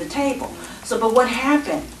pay under the table. So, but what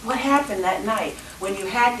happened? What happened that night when you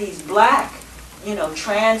had these black,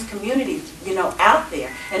 trans communities, out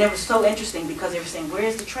there? And it was so interesting because they were saying,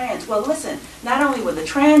 where's the trans? Well, listen, not only were the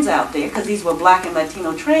trans out there, because these were black and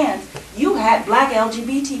Latino trans, you had black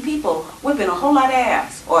LGBT people whipping a whole lot of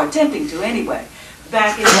ass, or attempting to anyway.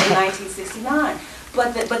 back in 1969.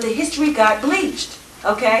 But the history got bleached,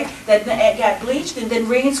 okay? That got bleached and then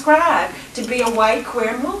reinscribed to be a white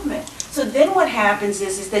queer movement. So then what happens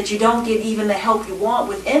is that you don't get even the help you want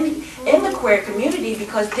within the queer community,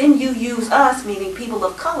 because then you use us, meaning people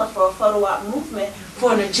of color, for a photo op movement,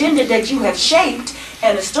 for an agenda that you have shaped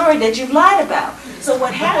and a story that you've lied about. So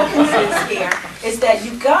what happens is that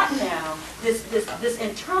you've got now this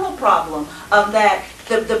internal problem of that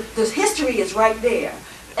the history is right there,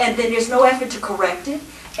 and then there's no effort to correct it.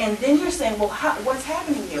 And then you're saying, well, what's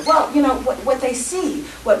happening here? Well, you know, what they see,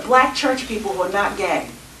 what black church people who are not gay,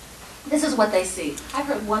 this is what they see. I've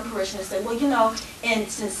heard one parishioner say, well, you know,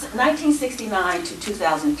 since 1969 to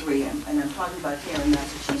 2003, and I'm talking about here in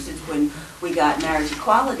Massachusetts when we got marriage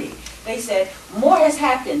equality, they said more has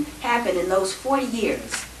happened in those 40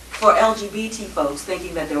 years for LGBT folks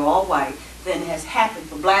thinking that they're all white than has happened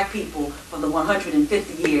for black people for the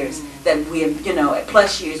 150 years that we have, you know,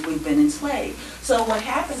 plus years we've been enslaved. So what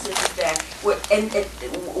happens is that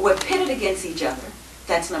we're pitted against each other.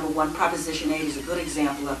 That's number one. Proposition 8 is a good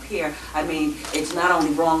example up here. I mean, it's not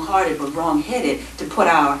only wrong-hearted but wrong-headed to put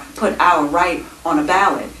our right on a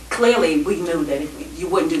ballot. Clearly, we knew that you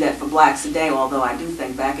wouldn't do that for blacks today, although I do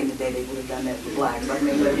think back in the day they would have done that for blacks. I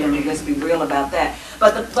mean, let's be real about that.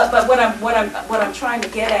 But what I'm trying to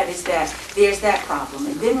get at is that there's that problem.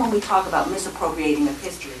 And then when we talk about misappropriating of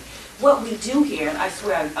history, what we do here, and I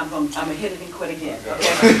swear I'm going to hit it and quit again,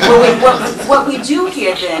 okay? what we do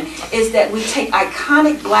here then is that we take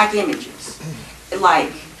iconic black images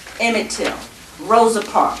like Emmett Till, Rosa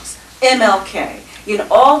Parks, MLK, you know,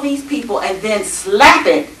 all these people, and then slap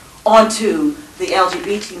it onto the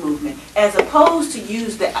LGBT movement, as opposed to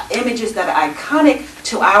use the images that are iconic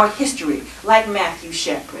to our history, like Matthew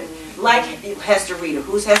Shepard, like Hester Reader.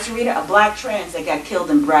 Who's Hester Reader? A black trans that got killed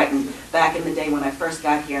in Brighton back in the day when I first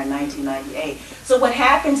got here in 1998. So what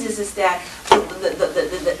happens is that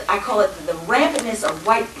I call it the rampantness of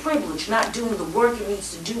white privilege not doing the work it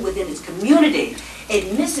needs to do within its community.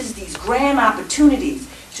 It misses these grand opportunities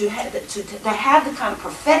to have the kind of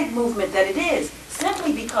prophetic movement that it is,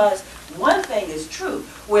 simply because one thing is true,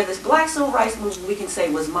 where this black civil rights movement we can say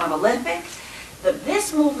was monolithic, that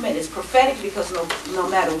this movement is prophetic because no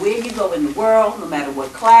matter where you go in the world, no matter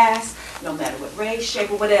what class, no matter what race, shape,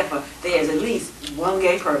 or whatever, there's at least one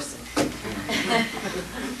gay person.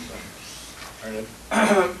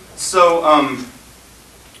 So,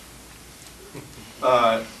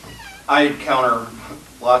 I encounter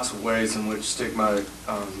lots of ways in which stigma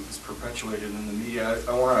is perpetuated in the media.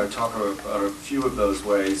 I want to talk about a few of those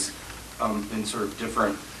ways in sort of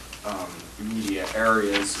different media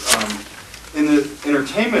areas. In the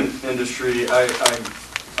entertainment industry,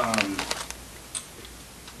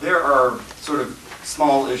 there are sort of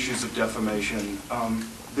small issues of defamation.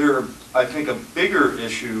 I think a bigger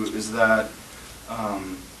issue is that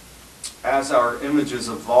as our images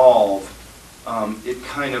evolve,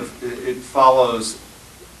 it follows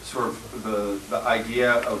sort of the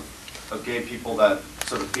idea of gay people that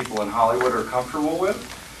sort of people in Hollywood are comfortable with,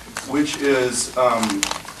 which is,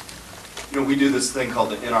 we do this thing called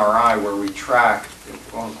the NRI where we track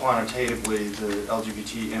quantitatively the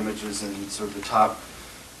LGBT images in sort of the top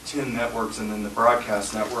 10 networks and then the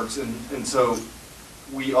broadcast networks. And so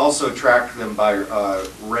we also track them by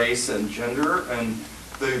race and gender. And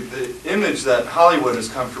the image that Hollywood is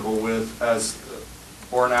comfortable with, as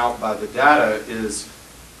borne out by the data, is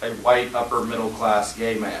a white upper middle class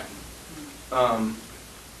gay man.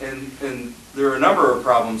 And there are a number of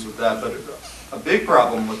problems with that, but a big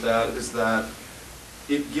problem with that is that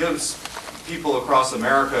it gives people across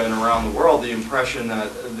America and around the world the impression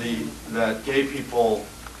that gay people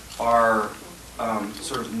are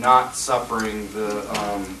sort of not suffering the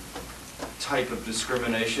type of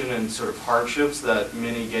discrimination and sort of hardships that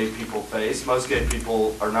many gay people face. Most gay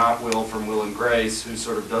people are not Will from Will and Grace, who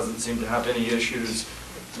sort of doesn't seem to have any issues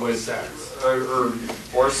with sex.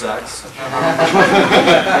 Or sex.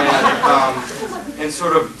 And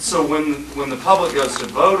sort of, so when the public goes to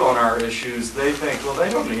vote on our issues, they think, well, they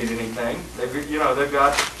don't need anything. They've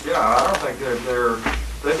got, I don't think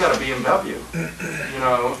they've got a BMW.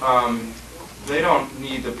 They don't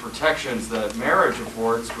need the protections that marriage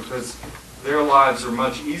affords because their lives are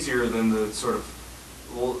much easier than the sort of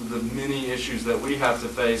the many issues that we have to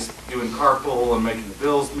face doing carpool and making the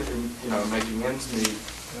bills, making ends meet.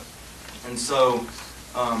 And so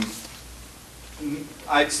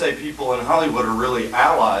I'd say people in Hollywood are really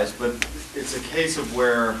allies, but it's a case of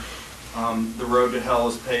where the road to hell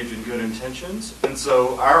is paved in good intentions. And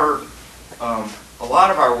so a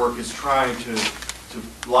lot of our work is trying to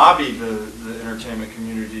lobby the entertainment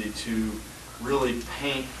community to really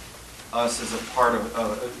paint us as a part of,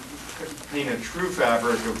 paint a true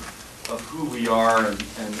fabric of who we are and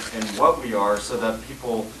what we are, so that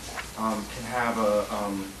people can have a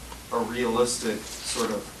realistic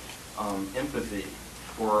sort of empathy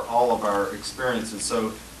for all of our experiences.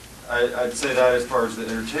 So I'd say that as far as the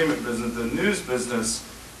entertainment business. The news business,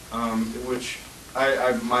 which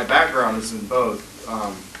my background is in both.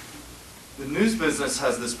 The news business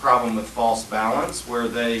has this problem with false balance, where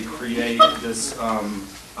they create this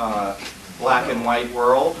black and white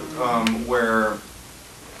world where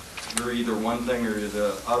you're either one thing or you're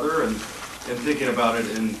the other, and thinking about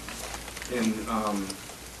it in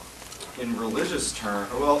religious terms.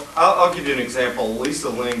 Well, I'll give you an example. Lisa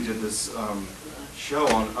Ling did this show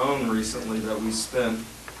on OWN recently that we spent,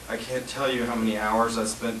 I can't tell you how many hours I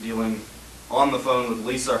spent dealing on the phone with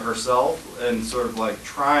Lisa herself, and sort of like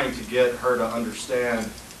trying to get her to understand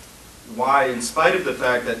why, in spite of the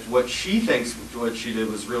fact that what she thinks what she did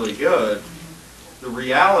was really good, the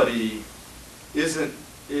reality isn't,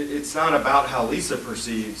 it's not about how Lisa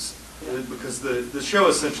perceives, because the show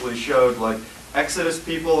essentially showed like Exodus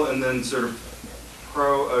people and then sort of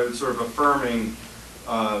sort of affirming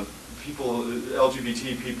people,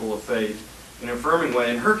 LGBT people of faith in an affirming way.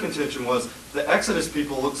 And her contention was the Exodus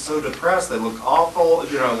people look so depressed, they look awful,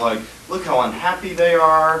 you know, like, look how unhappy they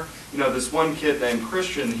are. You know, this one kid named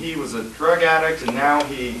Christian, he was a drug addict, and now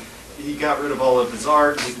he got rid of all of his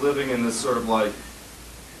art. He's living in this sort of like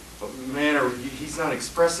manner, he's not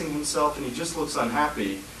expressing himself, and he just looks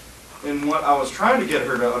unhappy. And what I was trying to get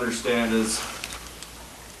her to understand is,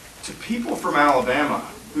 to people from Alabama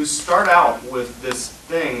who start out with this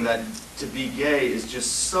thing that to be gay is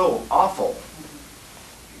just so awful,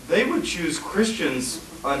 they would choose Christian's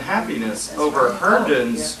unhappiness over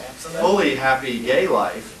Herndon's fully happy gay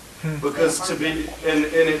life. Because to be, and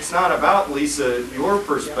it's not about, Lisa, your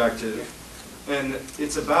perspective, and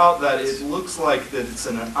it's about that it looks like that it's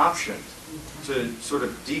an option to sort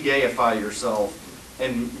of de-gayify yourself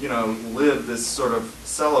and, you know, live this sort of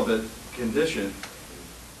celibate condition.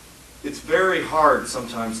 It's very hard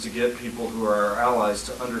sometimes to get people who are our allies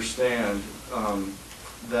to understand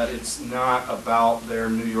that it's not about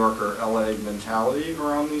their New York or LA mentality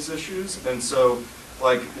around these issues. And so,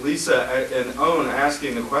 like Lisa and OWN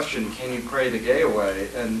asking the question, can you pray the gay away?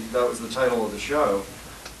 And that was the title of the show.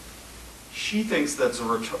 She thinks that's the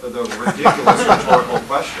ridiculous rhetorical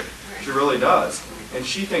question. She really does. And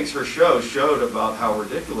she thinks her show showed about how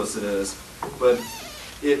ridiculous it is, but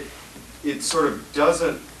it sort of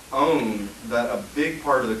doesn't own that a big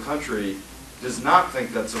part of the country does not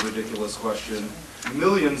think that's a ridiculous question.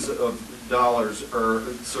 Millions of dollars are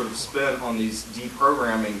sort of spent on these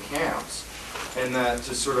deprogramming camps, and that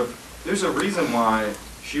to sort of, there's a reason why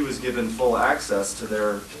she was given full access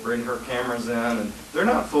to bring her cameras in, and they're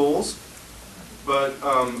not fools, but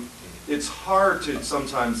it's hard to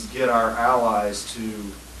sometimes get our allies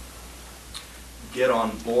to get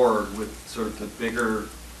on board with sort of the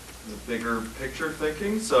bigger picture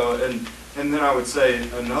thinking. So, and then I would say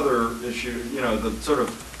another issue, you know, the sort of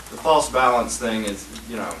the false balance thing is,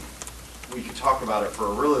 you know, we could talk about it for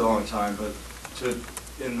a really long time, but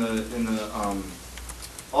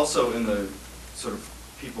also in the sort of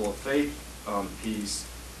people of faith piece,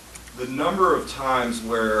 the number of times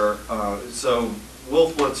where, so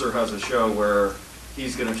Wolf Blitzer has a show where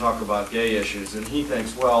he's going to talk about gay issues, and he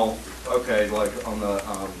thinks, well, okay, like on the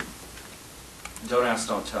Don't Ask,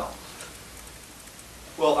 Don't Tell.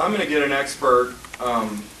 Well, I'm going to get an expert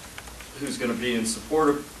who's going to be in support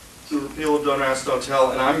of the repeal of Don't Ask, Don't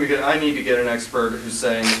Tell, and I need to get an expert who's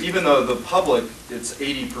saying, even though the public, it's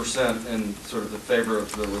 80% in sort of the favor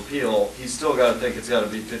of the repeal, he's still got to think it's got to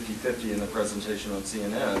be 50-50 in the presentation on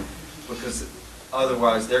CNN, because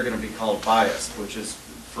otherwise they're going to be called biased, which is,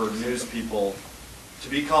 for news people, to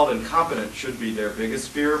be called incompetent should be their biggest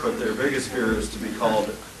fear, but their biggest fear is to be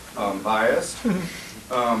called biased.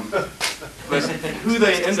 But who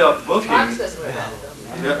they end up booking,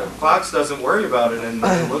 Fox doesn't worry about it, and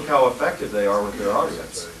look how effective they are with their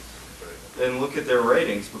audience. And look at their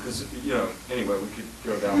ratings, because, you know, anyway, we could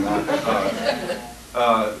go down that.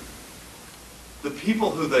 The people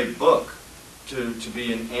who they book to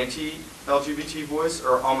be an anti-LGBT voice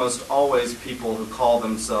are almost always people who call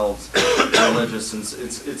themselves religious, and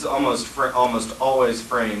it's almost always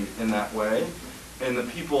framed in that way. And the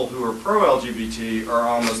people who are pro-LGBT are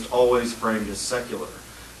almost always framed as secular.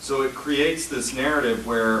 So it creates this narrative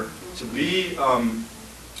where to be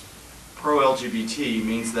pro-LGBT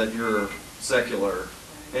means that you're secular,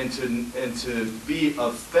 and to be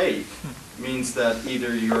of faith means that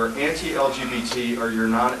either you're anti-LGBT or you're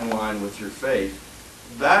not in line with your faith.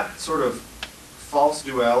 That sort of false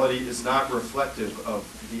duality is not reflective of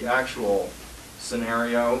the actual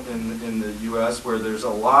scenario in the U.S., where there's a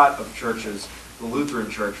lot of churches, the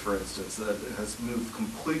Lutheran Church, for instance, that has moved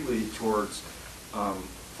completely towards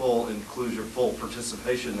full inclusion, full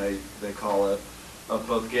participation, they call it, of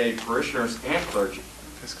both gay parishioners and clergy.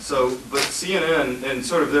 So, but CNN, and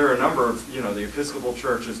sort of there are a number of, the Episcopal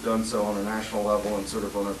Church has done so on a national level, and sort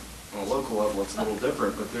of on a local level it's a little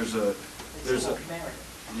different, but there's a,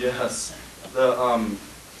 yes,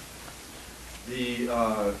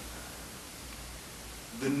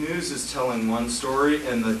 the news is telling one story,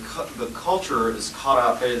 and the culture is caught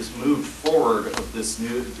up, is moved forward of this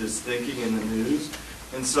thinking in the news.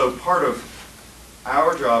 And so part of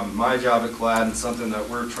our job, my job at GLAAD, and something that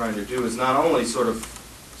we're trying to do is not only sort of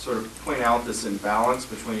point out this imbalance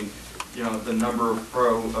between, the number of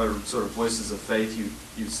or sort of voices of faith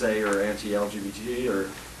you say are anti-LGBT, or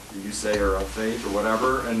you say are of faith, or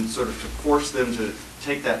whatever, and sort of to force them to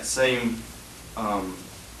take that same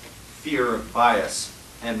fear of bias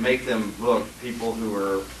and make them look people who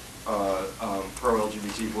are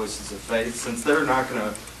pro-LGBT voices of faith, since they're not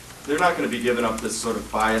going to be giving up this sort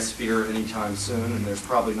of bias fear anytime soon, and there's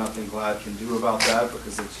probably nothing GLAAD can do about that,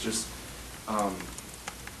 because it's just,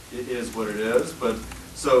 it is what it is. But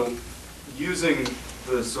so using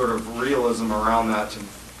the sort of realism around that to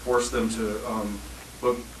force them to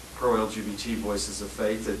look pro-LGBT voices of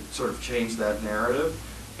faith, that sort of change that narrative.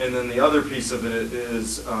 And then the other piece of it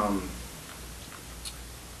is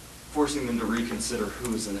forcing them to reconsider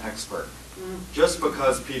who is an expert. Just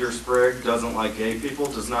because Peter Sprigg doesn't like gay people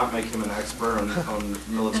does not make him an expert on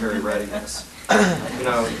military readiness.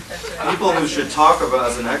 People who should talk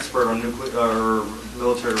about as an expert on nuclear or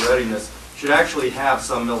military readiness should actually have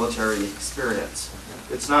some military experience.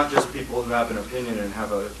 It's not just people who have an opinion and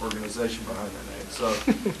have an organization behind their name. So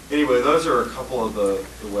anyway, those are a couple of the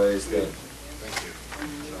ways that. Thank you.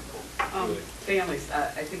 Families,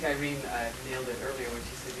 I think Irene nailed it earlier when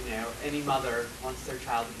she said, any mother wants their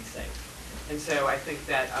child to be safe. And so I think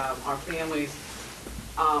that our families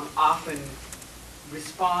often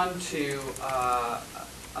respond to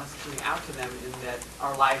us coming out to them in that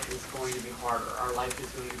our life is going to be harder, our life is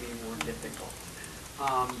going to be more difficult.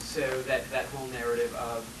 So that whole narrative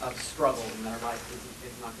of struggle in our life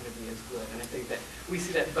is not going to be as good. And I think that we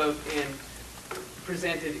see that both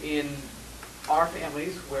presented in our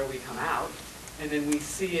families where we come out, and then we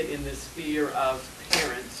see it in this fear of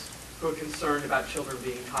parents who are concerned about children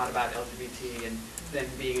being taught about LGBT and then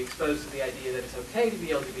being exposed to the idea that it's okay to be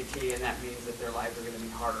LGBT, and that means that their lives are going to be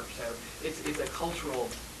harder. So it's a cultural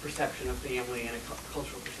perception of family and a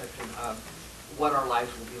cultural perception of what our lives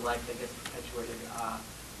will be like that gets perpetuated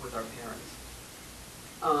with our parents.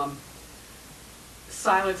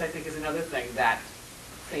 Silence, I think, is another thing that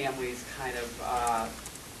families kind of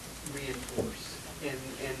reinforce in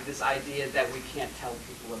this idea that we can't tell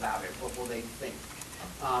people about it. What will they think?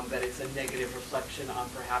 That it's a negative reflection on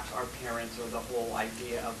perhaps our parents or the whole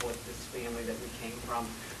idea of what this family that we came from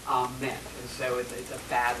meant. And so it's a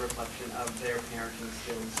bad reflection of their parenting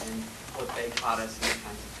skills and what they taught us and the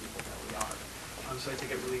kinds of people that we are. So I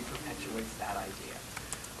think it really perpetuates that idea.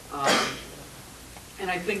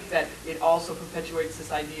 And I think that it also perpetuates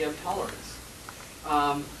this idea of tolerance.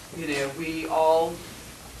 We all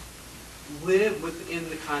live within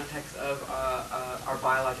the context of our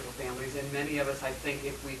biological families, and many of us, I think,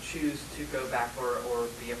 if we choose to go back or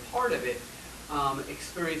be a part of it,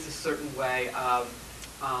 experience a certain way of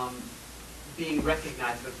being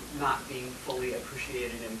recognized but not being fully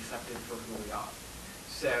appreciated and accepted for who we are.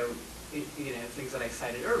 So, things that I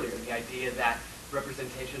cited earlier, the idea that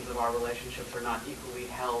representations of our relationships are not equally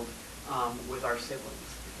held with our siblings.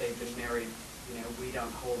 If they've been married, we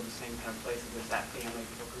don't hold the same kind of place as that family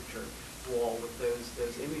picture wall with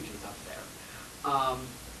those images up there.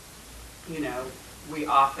 We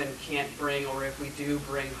often can't bring, or if we do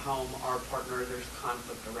bring home our partner, there's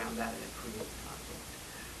conflict around that, and it creates conflict.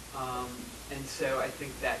 And so I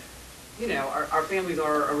think that, our families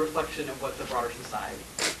are a reflection of what the broader society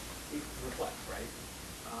reflects, right?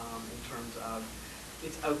 In terms of,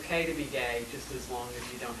 it's okay to be gay just as long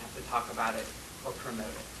as you don't have to talk about it or promote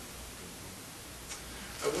it.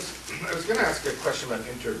 I was going to ask a question about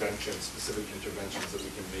interventions, specific interventions that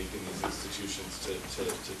we can make in these institutions to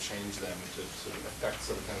change them, to sort of affect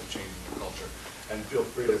some kind of change in the culture. And feel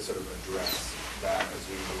free to sort of address that as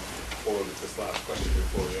we move forward with this last question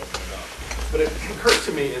before we open it up. But it occurred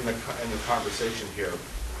to me in the conversation here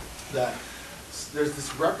that there's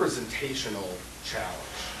this representational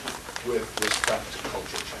challenge with respect to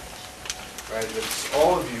culture change. Right? It's,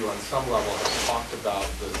 all of you on some level have talked about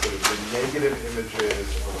the sort of the negative images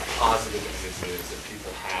or the positive images that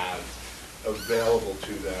people have available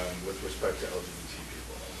to them with respect to LGBT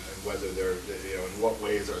people, and whether they're, in what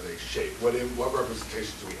ways are they shaped? What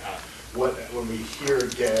representations do we have? When we hear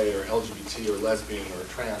gay or LGBT or lesbian or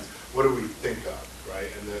trans, what do we think of,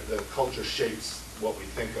 right? And the culture shapes what we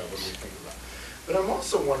think of when we think about it. But I'm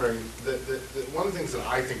also wondering that one of the things that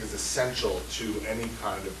I think is essential to any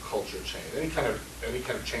kind of culture change, any kind of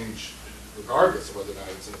change, regardless of whether or not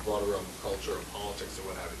it's in the broader realm of culture or politics or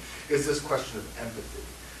what have you, is this question of empathy,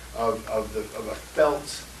 of a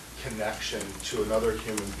felt connection to another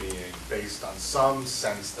human being based on some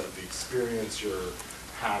sense that the experience you're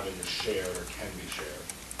having is shared or can be shared,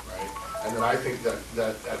 right? And then I think that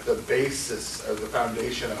at the basis or the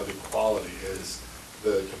foundation of equality is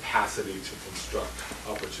the capacity to construct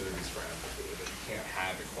opportunities for empathy, that you can't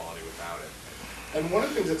have equality without it. And one of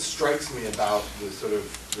the things that strikes me about the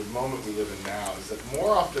moment we live in now is that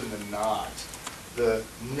more often than not, the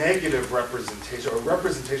negative representation, or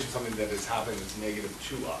representation of something that is happening that's negative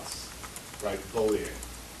to us, right? Bullying,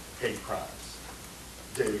 hate crimes,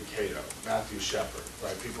 David Cato, Matthew Shepard,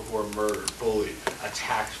 right? People who are murdered, bullied,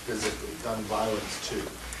 attacked physically, gun violence too,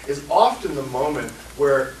 is often the moment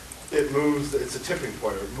where it moves, it's a tipping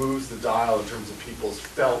point, or it moves the dial in terms of people's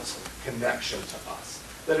felt connection to us.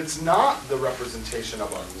 That it's not the representation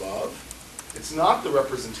of our love, it's not the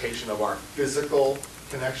representation of our physical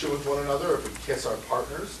connection with one another, if we kiss our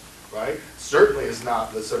partners, right? Certainly is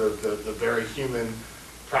not the the very human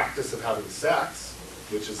practice of having sex,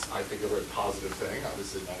 which is, I think, a very positive thing.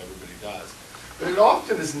 Obviously, not everybody does. But it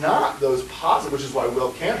often is not those positive, which is why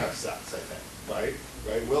Will can't have sex, I think, right?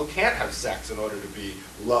 Right? Will can't have sex in order to be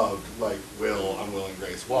loved like Will on Will and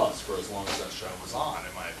Grace was for as long as that show was on,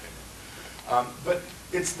 in my opinion. But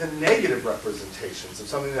it's the negative representations of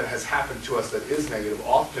something that has happened to us that is negative,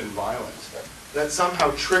 often violent, that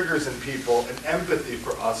somehow triggers in people an empathy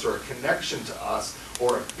for us or a connection to us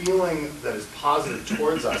or a feeling that is positive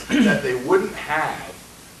towards us that they wouldn't have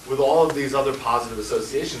with all of these other positive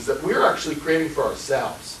associations that we're actually creating for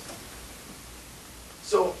ourselves.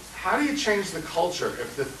 So how do you change the culture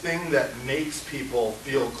if the thing that makes people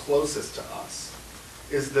feel closest to us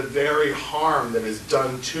is the very harm that is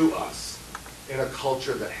done to us in a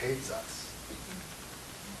culture that hates us?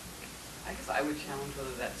 I guess I would challenge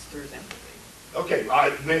whether that stirs empathy. Okay,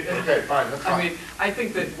 okay, fine, that's fine. I mean, I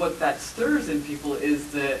think that what that stirs in people is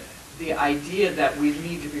the idea that we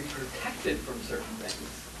need to be protected from certain things,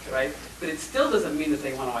 right? But it still doesn't mean that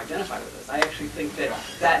they want to identify with us. I actually think that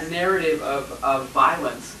that narrative of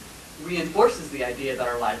violence reinforces the idea that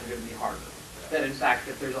our lives are going to be harder. That in fact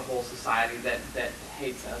that there's a whole society that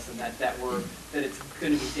hates us and that it's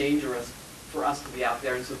going to be dangerous for us to be out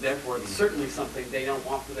there, and so therefore it's certainly something they don't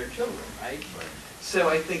want for their children, right? So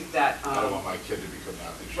I think that I don't want my kid to become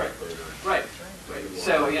Matthew Shepard. Right.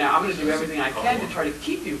 So I'm going to do everything I can to try to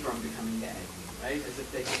keep you from becoming gay, right? As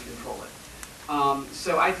if they can control it.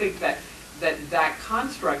 So I think that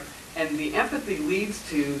construct and the empathy leads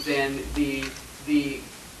to then the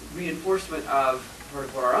reinforcement of part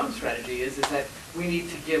of what our own strategy is that we need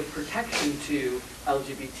to give protection to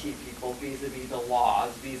LGBT people vis-a-vis the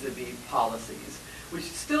laws, vis-a-vis policies, which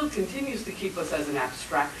still continues to keep us as an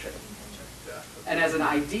abstraction and as an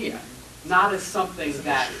idea, not as something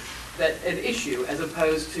an issue, as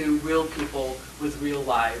opposed to real people with real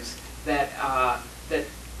lives that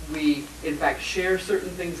we in fact share certain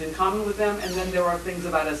things in common with them, and then there are things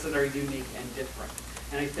about us that are unique and different.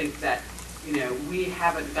 And I think that we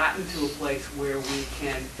haven't gotten to a place where we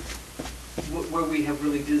have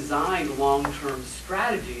really designed long-term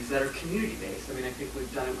strategies that are community-based. I mean, I think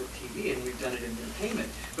we've done it with TV and we've done it in entertainment,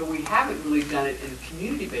 but we haven't really done it in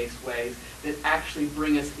community-based ways that actually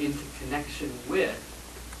bring us into connection with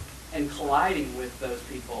and colliding with those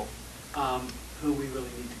people who we really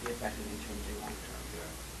need to be effective in changing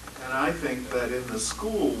long-term. And I think that in the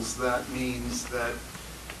schools, that means that,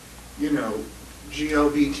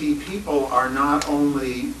 GLBT people are not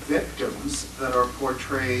only victims that are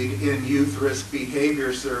portrayed in youth risk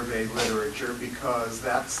behavior survey literature, because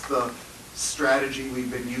that's the strategy we've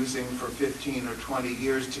been using for 15 or 20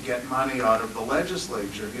 years to get money out of the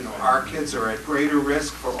legislature. Our kids are at greater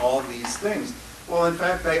risk for all these things. Well, in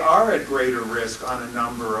fact, they are at greater risk on a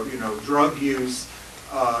number of, drug use,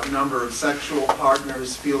 number of sexual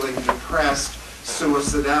partners feeling depressed,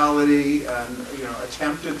 suicidality, and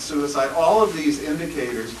attempted suicide. All of these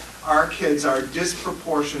indicators, our kids are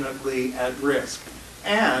disproportionately at risk.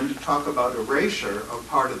 And talk about erasure of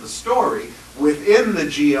part of the story within the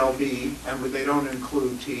GLB, and they don't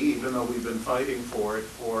include T, even though we've been fighting for it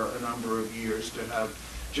for a number of years to have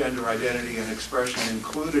gender identity and expression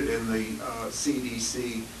included in the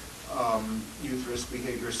CDC youth risk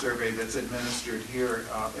behavior survey that's administered here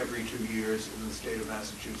every 2 years in the state of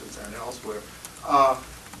Massachusetts and elsewhere.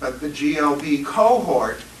 But the GLB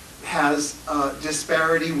cohort has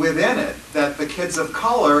disparity within it, that the kids of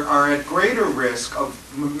color are at greater risk of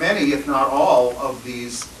many, if not all, of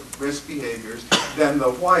these risk behaviors than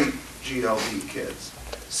the white GLB kids.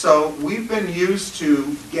 So we've been used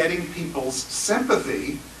to getting people's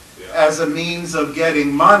sympathy as a means of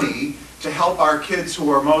getting money to help our kids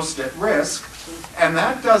who are most at risk, and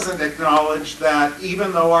that doesn't acknowledge that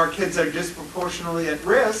even though our kids are disproportionately at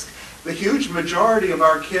risk, the huge majority of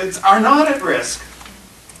our kids are not at risk.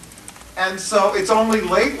 And so it's only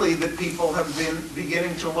lately that people have been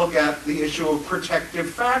beginning to look at the issue of protective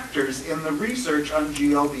factors in the research on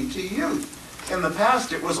GLBT youth. In the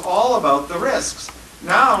past, it was all about the risks.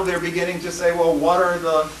 Now they're beginning to say, well, what are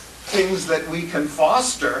the things that we can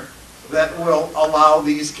foster that will allow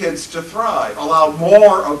these kids to thrive, allow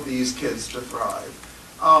more of these kids to thrive?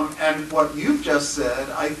 And what you've just said,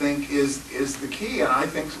 I think, is the key. And I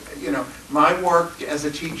think, you know, my work as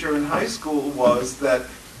a teacher in high school was that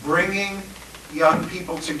bringing young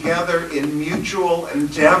people together in mutual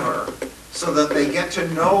endeavor so that they get to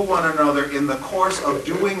know one another in the course of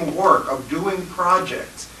doing work, of doing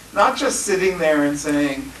projects, not just sitting there and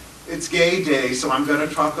saying, it's gay day, so I'm going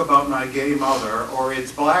to talk about my gay mother, or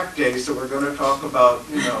it's black day, so we're going to talk about,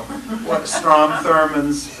 you know, what Strom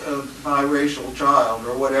Thurmond's biracial child,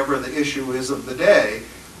 or whatever the issue is of the day,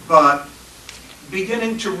 but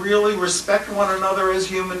beginning to really respect one another as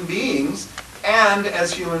human beings, and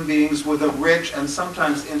as human beings with a rich and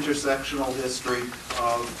sometimes intersectional history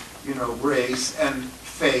of, you know, race and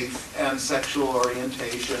faith and sexual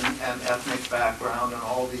orientation and ethnic background and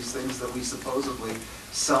all these things that we supposedly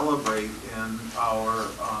celebrate in our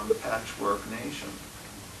patchwork nation.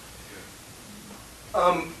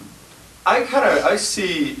 I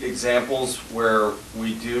see examples where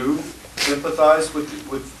we do sympathize with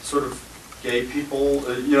sort of gay people.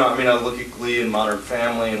 You know, I mean, I look at Glee and Modern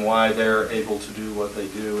Family and why they're able to do what they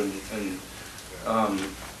do,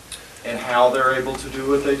 and how they're able to do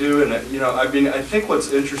what they do. And you know, I mean, I think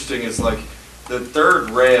what's interesting is like the third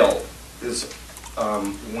rail is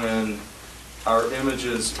when our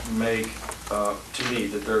images make, to me,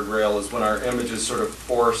 the third rail is when our images sort of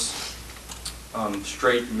force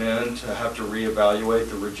straight men to have to reevaluate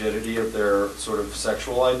the rigidity of their sort of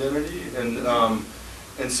sexual identity.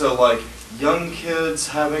 And so like young kids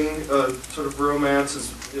having a sort of romance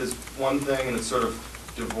is one thing, and it's sort of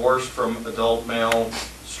divorced from adult male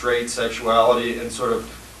straight sexuality, and sort of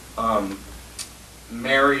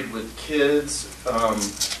married with kids,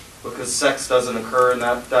 because sex doesn't occur in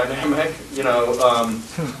that dynamic, you know,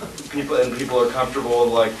 people are comfortable,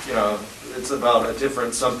 like, you know, it's about a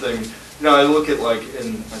different something. You know, I look at like,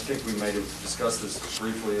 and I think we may have discussed this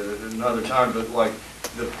briefly at another time, but like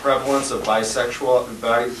the prevalence of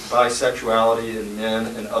bisexuality in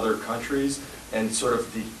men in other countries, and sort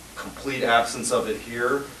of the complete absence of it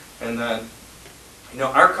here, and that, you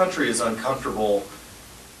know, our country is uncomfortable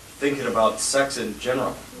thinking about sex in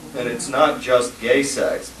general. And it's not just gay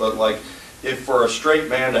sex, but like, if for a straight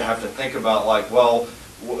man to have to think about like, well,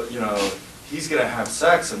 you know, he's going to have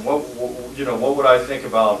sex, and what, you know, what would I think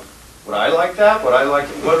about, would I like that? Would I like,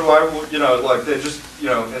 what do I, you know, like they just, you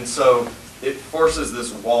know, and so it forces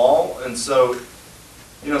this wall. And so,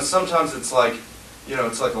 you know, sometimes it's like, you know,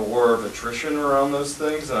 it's like a war of attrition around those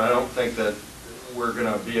things, and I don't think that we're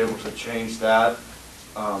going to be able to change that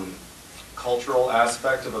cultural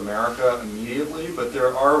aspect of America immediately, but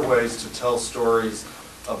there are ways to tell stories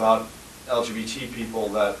about LGBT people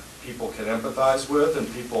that people can empathize with,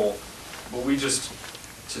 and people, but we just,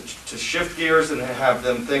 to shift gears and have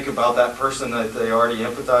them think about that person that they already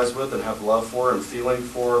empathize with and have love for and feeling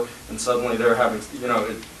for, and suddenly they're having, you know,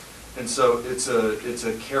 and so it's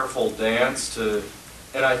a careful dance to,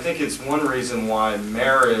 and I think it's one reason why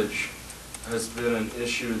marriage has been an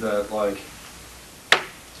issue that, like,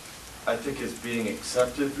 I think is being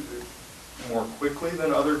accepted more quickly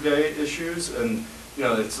than other gay issues. And, you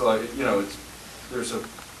know, it's like, you know,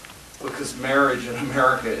 because marriage in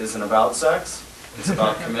America isn't about sex, it's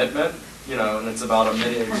about commitment, you know, and it's about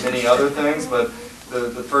many other things, but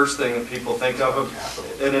the first thing that people think of,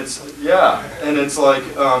 and it's, yeah, and it's like,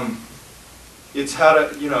 it's how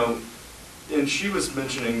to, you know, and she was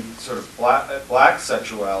mentioning sort of black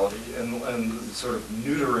sexuality and sort of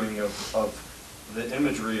neutering of the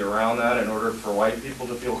imagery around that in order for white people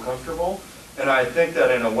to feel comfortable. And I think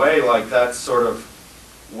that in a way, like, that's sort of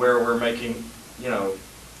where we're making, you know,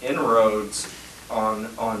 inroads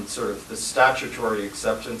on sort of the statutory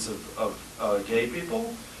acceptance of gay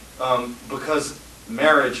people, because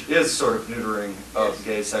marriage is sort of neutering of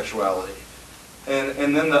gay sexuality.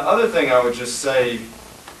 And then the other thing I would just say,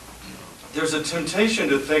 there's a temptation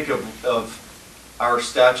to think of our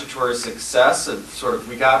statutory success and sort of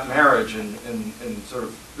we got marriage in sort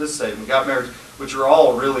of this state, we got marriage, which are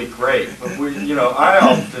all really great. But I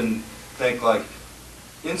often think like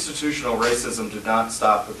institutional racism did not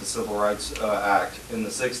stop with the Civil Rights Act in the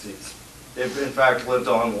 60s. It in fact lived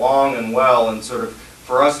on long and well, and sort of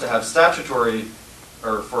for us to have statutory,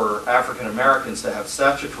 or for African Americans to have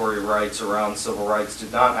statutory rights around civil rights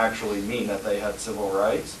did not actually mean that they had civil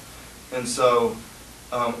rights. And so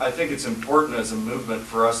I think it's important as a movement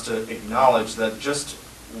for us to acknowledge that just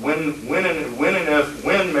when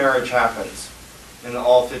marriage happens in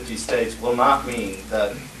all 50 states will not mean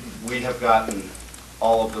that we have gotten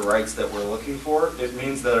all of the rights that we're looking for. It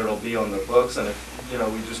means that it'll be on the books, and if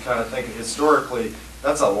we just kind of think historically,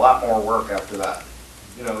 that's a lot more work after that.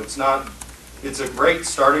 It's a great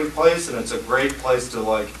starting place, and it's a great place to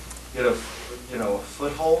like get a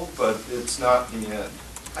foothold, but it's not the end.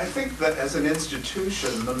 I think that as an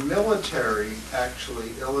institution, the military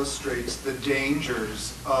actually illustrates the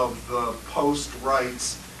dangers of the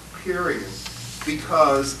post-rights period,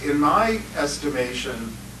 because in my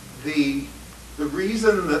estimation, the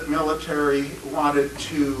reason that military wanted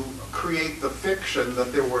to create the fiction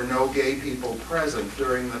that there were no gay people present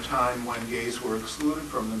during the time when gays were excluded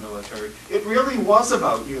from the military, it really was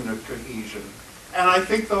about unit cohesion. And I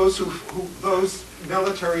think those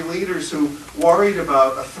military leaders who worried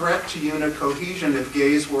about a threat to unit cohesion if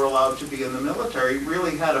gays were allowed to be in the military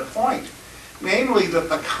really had a point. Namely, that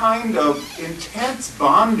the kind of intense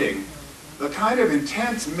bonding, the kind of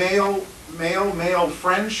intense male-male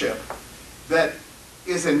friendship that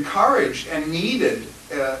is encouraged and needed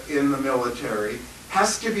in the military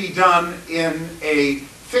has to be done in a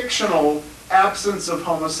fictional absence of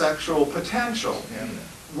homosexual potential. Yeah.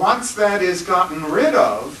 Once that is gotten rid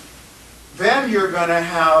of, then you're going to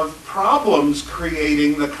have problems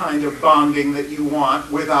creating the kind of bonding that you want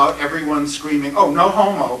without everyone screaming, oh, no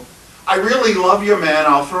homo. I really love you, man.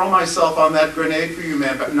 I'll throw myself on that grenade for you,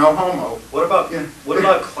 man, but no homo. What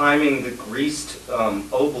about climbing the greased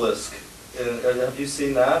obelisk? Have you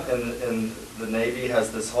seen that? And the Navy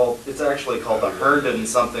has this whole, it's actually called the Herndon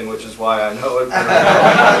something, which is why I know it.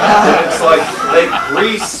 It's like they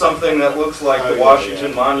grease something that looks like the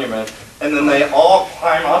Washington Monument, and then they all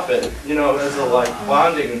climb up it, as a like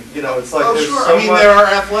bonding, it's like there's sure. so I mean, much, there are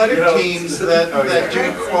athletic teams that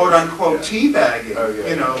do quote-unquote teabagging,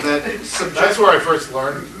 that subject... That's where I first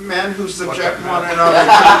learned. Men who subject one another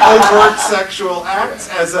to overt sexual acts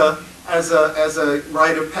as a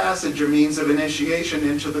rite of passage, a means of initiation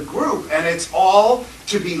into the group, and it's all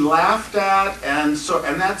to be laughed at, and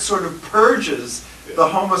that sort of purges the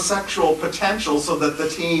homosexual potential, so that the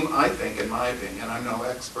team, I think, in my opinion, I'm no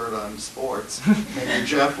expert on sports, maybe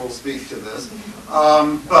Jeff will speak to this,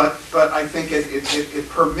 but I think it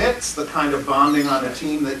permits the kind of bonding on a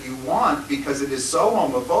team that you want, because it is so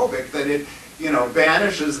homophobic that it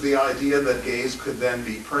banishes the idea that gays could then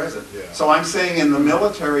be present. Yeah. So I'm saying in the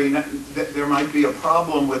military there might be a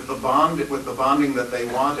problem with the bonding that they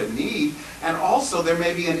want and need, and also there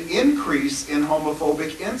may be an increase in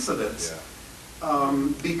homophobic incidents. Yeah.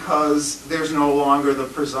 Because there's no longer the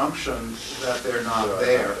presumption that they're not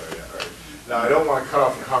there. Right. Now, I don't want to cut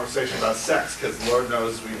off the conversation about sex, because Lord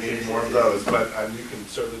knows we need more of those, but you can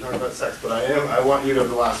certainly talk about sex, but I want you to have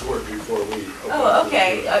the last word before we open Oh,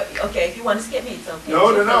 okay. Okay, if you want to skip me, it's okay. No.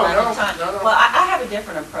 Well, I have a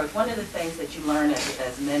different approach. One of the things that you learn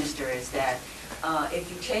as a minister is that if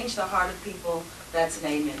you change the heart of people, that's an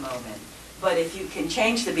amen moment. But if you can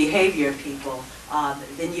change the behavior of people,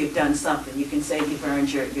 then you've done something. You can say you've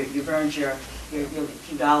earned your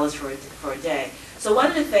few dollars for a day. So one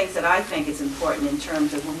of the things that I think is important in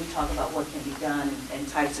terms of when we talk about what can be done and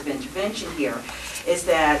types of intervention here is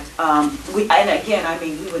that we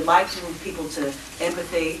would like to move people to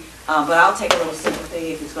empathy, but I'll take a little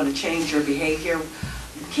sympathy if it's going to change your behavior.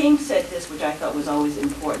 King said this, which I thought was always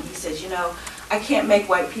important. He says, I can't make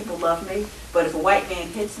white people love me, but if a white man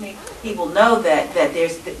hits me, he will know that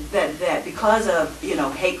because of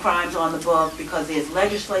hate crimes on the book, because there's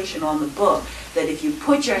legislation on the book, that if you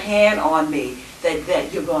put your hand on me,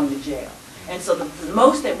 that you're going to jail. And so the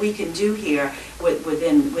most that we can do here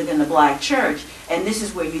within the black church, and this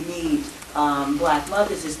is where you need black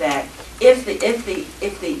mothers, is that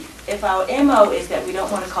if our MO is that we don't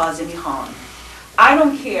want to cause any harm, I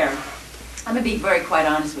don't care. I'm going to be quite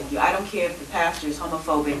honest with you. I don't care if the pastor is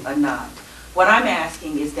homophobic or not. What I'm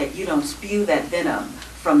asking is that you don't spew that venom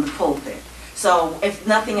from the pulpit. So if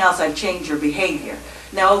nothing else, I've changed your behavior.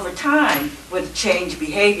 Now, over time, with changed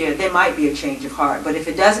behavior, there might be a change of heart. But if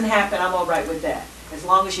it doesn't happen, I'm all right with that, as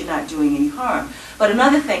long as you're not doing any harm. But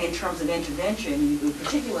another thing in terms of intervention,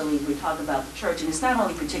 particularly we talk about the church, and it's not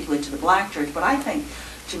only particular to the black church, but I think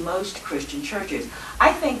to most Christian churches,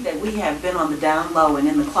 I think that we have been on the down low and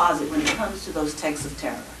in the closet when it comes to those texts of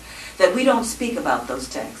terror, that we don't speak about those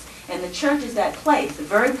texts. And the church is that place, the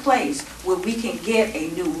very place where we can get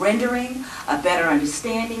a new rendering, a better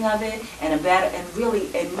understanding of it, and really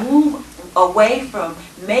move away from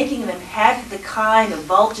making them have the kind of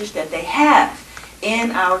vultures that they have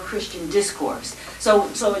in our Christian discourse. So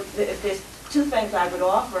if there's two things I would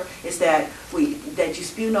offer is that you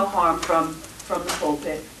spew no harm from the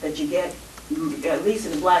pulpit, that you get, at least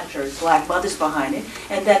in the black church, black mothers behind it,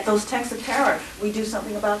 and that those texts of terror, we do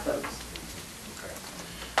something about those.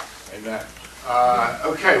 Amen.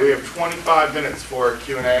 Okay, we have 25 minutes for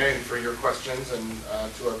Q&A and for your questions and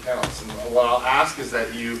to our panelists. And what I'll ask is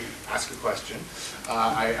that you ask a question.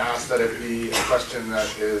 I ask that it be a question that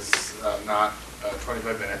is not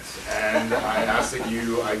 25 minutes, and I ask that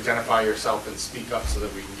you identify yourself and speak up so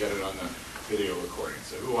that we can get it on the video recording.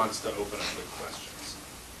 So who wants to open up with questions?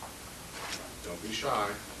 Don't be shy.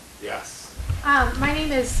 Yes. My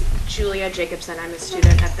name is Julia Jacobson. I'm a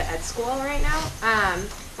student at the Ed School right now.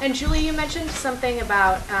 And Julie, you mentioned something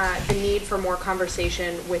about the need for more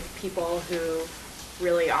conversation with people who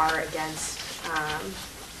really are against,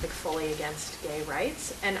 like fully against gay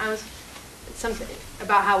rights. And something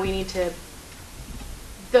about how we need to,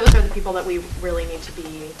 those are the people that we really need to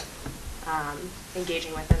be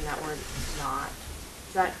engaging with and that we're not.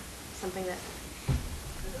 Is that something that?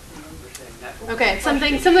 Okay,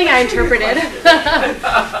 something I interpreted.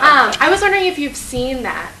 I was wondering if you've seen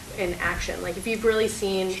that in action, like if you've really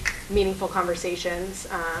seen meaningful conversations,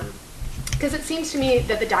 because it seems to me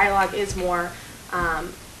that the dialogue is more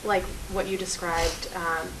like what you described,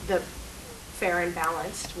 the fair and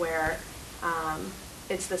balanced, where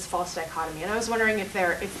it's this false dichotomy. And I was wondering if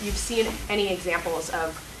you've seen any examples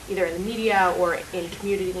of either in the media or in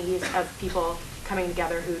communities of people coming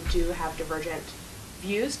together who do have divergent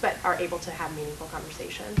views but are able to have meaningful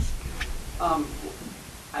conversations.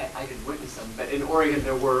 I didn't witness them, but in Oregon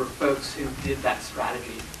there were folks who did that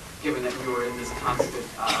strategy, given that we were in this constant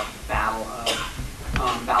battle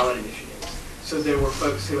of ballot initiatives. So there were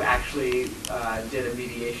folks who actually did a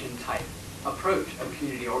mediation type approach of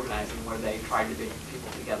community organizing where they tried to bring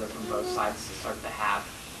people together from both sides to start to have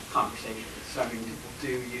conversations. So I mean, people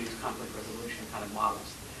do use conflict resolution kind of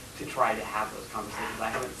models to try to have those conversations. I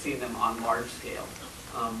haven't seen them on large scale.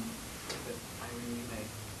 But I mean, you may.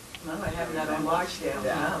 No, I have not on large scale,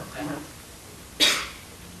 Yeah. no.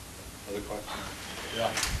 Other questions?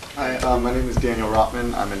 Yeah. Hi, my name is Daniel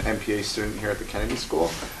Rotman. I'm an MPA student here at the Kennedy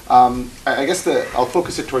School. I guess I'll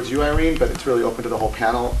focus it towards you, Irene, but it's really open to the whole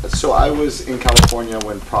panel. So I was in California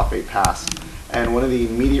when Prop 8 passed, and one of the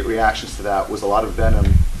immediate reactions to that was a lot of venom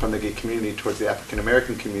from the gay community towards the African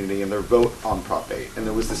American community and their vote on Prop 8. And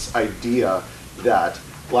there was this idea that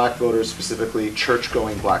black voters, specifically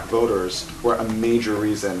church-going black voters, were a major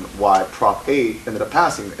reason why Prop 8 ended up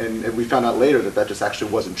passing. And we found out later that that just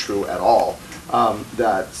actually wasn't true at all.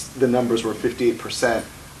 That the numbers were 58%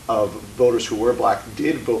 of voters who were black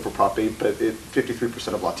did vote for Prop 8, but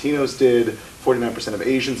 53% of Latinos did, 49% of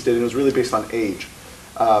Asians did, and it was really based on age.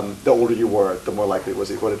 The older you were, the more likely it was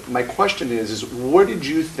that you voted. My question is where did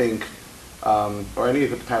you think, or any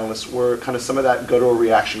of the panelists, where kind of some of that guttural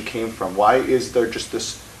reaction came from? Why is there just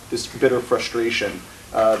this bitter frustration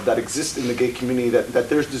that exists in the gay community, that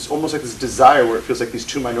there's this almost like this desire where it feels like these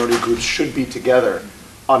two minority groups should be together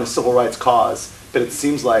on a civil rights cause, but it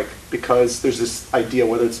seems like because there's this idea,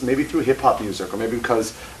 whether it's maybe through hip-hop music or maybe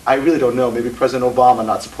because, I really don't know, maybe President Obama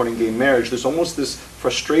not supporting gay marriage, there's almost this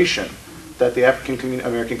frustration that the African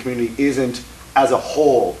American community isn't, as a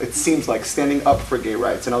whole, it seems like, standing up for gay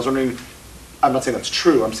rights. And I was wondering, I'm not saying that's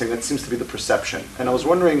true, I'm saying that seems to be the perception. And I was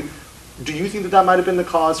wondering, do you think that that might have been the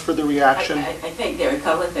cause for the reaction? I think there are a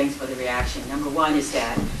couple of things for the reaction. Number one is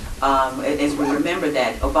that, as we remember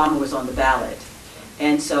that Obama was on the ballot,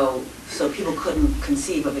 and so people couldn't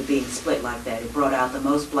conceive of it being split like that. It brought out the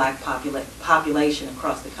most black population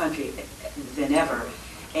across the country than ever.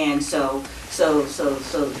 And so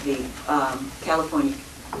the California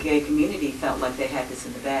gay community felt like they had this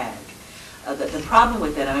in the bag. The problem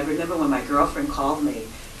with that, and I remember when my girlfriend called me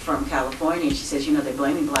from California, and she says, you know, they're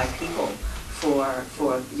blaming black people for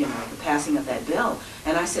you know, the passing of that bill.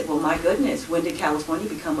 And I said, well, my goodness, when did California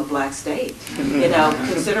become a black state? You know,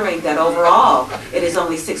 considering that overall it is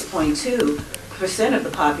only 6.2 percent of the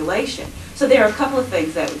population. So there are a couple of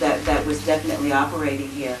things that was definitely operating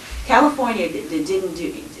here. California didn't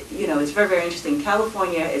do, you know, it's very, very interesting.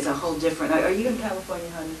 California is a whole different, are you in California,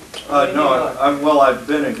 honey? No, I've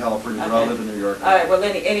been in California, but I live in New York. All right, well,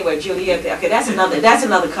 anyway, Julie, okay, that's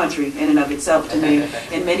another country in and of itself to me,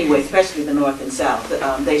 in many ways, especially the North and South.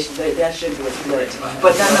 That should be a split,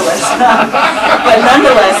 but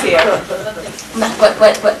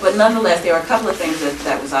nonetheless, there are a couple of things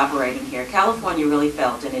that was operating here. California really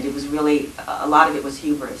felt, and it was really, a lot of it was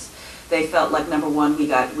hubris. They felt like, number one, we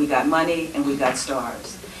got money and we got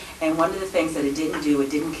stars. And one of the things that it didn't do,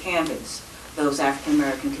 it didn't canvas those African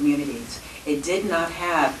American communities. It did not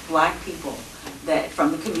have black people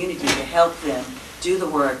from the community to help them do the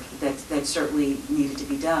work that certainly needed to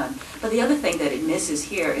be done. But the other thing that it misses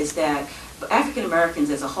here is that African Americans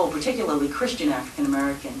as a whole, particularly Christian African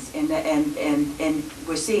Americans, and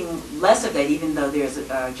we're seeing less of that even though there's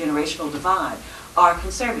a generational divide, are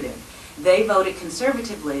conservative. They voted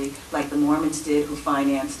conservatively like the Mormons did who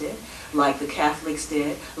financed it, like the Catholics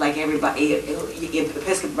did, like everybody,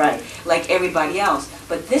 Episcopal, right, like everybody else.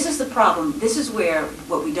 But this is the problem. This is where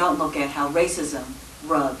what we don't look at, how racism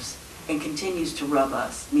rubs and continues to rub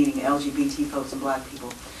us, meaning LGBT folks and black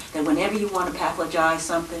people, that whenever you want to pathologize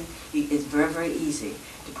something, it's very, very easy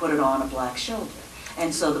to put it on a black shoulder.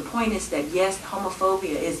 And so the point is that, yes,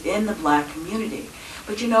 homophobia is in the black community,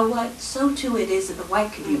 but you know what? So too it is in the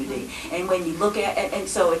white community. And when you look at, and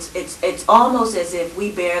so it's almost as if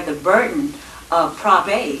we bear the burden of Prop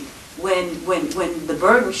 8 when the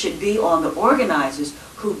burden should be on the organizers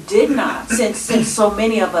who did not, since so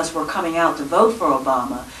many of us were coming out to vote for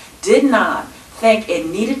Obama, did not think it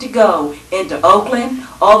needed to go into Oakland,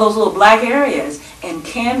 all those little black areas, and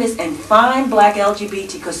canvass and find black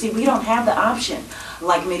LGBT, because see, we don't have the option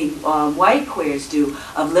like many white queers do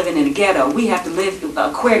of living in a ghetto. We have to live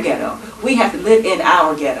a queer ghetto. We have to live in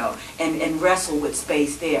our ghetto and wrestle with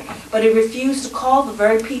space there. But it refused to call the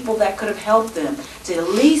very people that could have helped them to at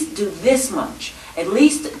least do this much, at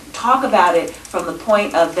least talk about it from the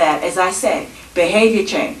point of that, as I say, behavior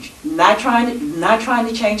change. Not trying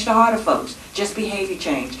to change the heart of folks, just behavior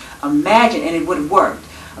change. Imagine, and it would have worked.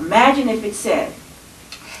 Imagine if it said,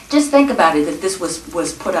 just think about it, if this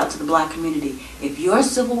was put out to the black community. If your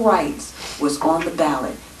civil rights was on the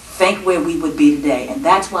ballot, think where we would be today. And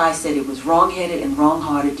that's why I said it was wrong-headed and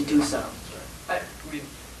wrong-hearted to do so. I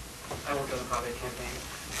worked on the Prop 8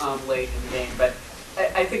 campaign late in the game, but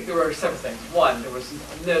I think there were several things. One, there was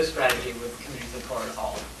no strategy with communities of color at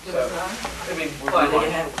all. So, I mean,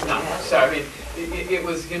 it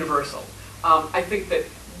was universal. I think that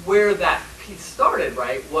where that piece started,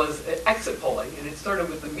 right, was exit polling, and it started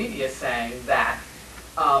with the media saying that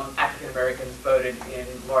African Americans voted in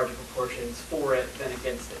larger proportions for it than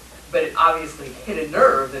against it. But it obviously hit a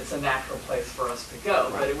nerve that's a natural place for us to go.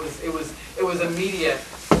 Right. But it was a media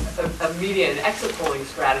and exit polling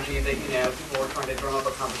strategy that, you know, people were trying to drum up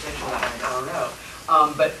a conversation about. I don't know.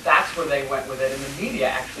 But that's where they went with it, and the media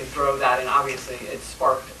actually drove that, and obviously it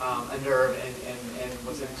sparked a nerve and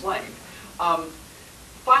was inflamed.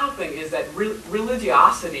 Final thing is that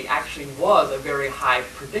religiosity actually was a very high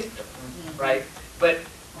predictor, right? But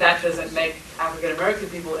that doesn't make African American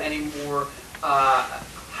people any more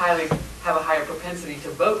have a higher propensity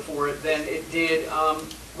to vote for it than it did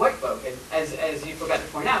white folk. And as you forgot to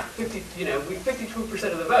point out,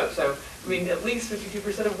 52% of the vote. So I mean, at least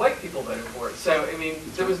 52% of white people voted for it. So I mean,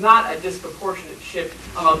 there was not a disproportionate shift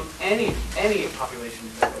among any population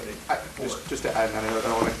that voted for it. Just to add, and I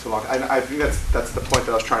don't want to make it too long. I think that's the point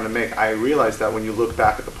that I was trying to make. I realized that when you look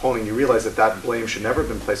back at the polling, you realize that blame should never have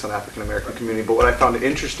been placed on the African American community. But what I found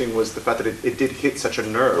interesting was the fact that it did hit such a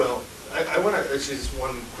nerve. Well, I want to actually just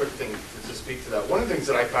one quick thing to speak to that. One of the things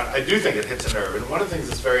that I found, I do think it hits a nerve, and one of the things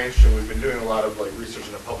that's very interesting, we've been doing a lot of like research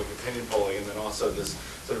into public opinion polling, and then also this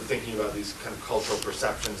sort of thinking about these kind of cultural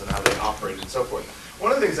perceptions and how they operate and so forth.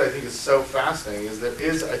 One of the things I think is so fascinating is there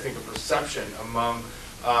is, I think, a perception among,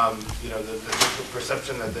 the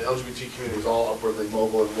perception that the LGBT community is all upwardly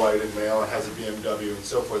mobile and white and male and has a BMW and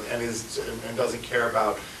so forth, and doesn't care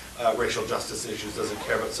about racial justice issues, doesn't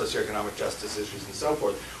care about socioeconomic justice issues and so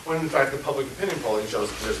forth, when in fact the public opinion polling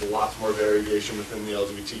shows that there's lots more variation within the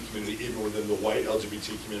LGBT community, even within the white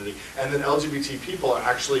LGBT community, and that LGBT people are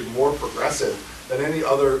actually more progressive than any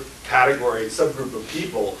other category, subgroup of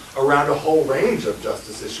people around a whole range of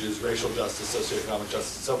justice issues, racial justice, socioeconomic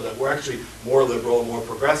justice, and so forth, that we're actually more liberal and more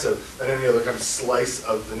progressive than any other kind of slice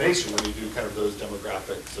of the nation when you do kind of those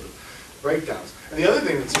demographic sort of breakdowns. And the other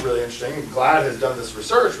thing that's really interesting, and GLAAD has done this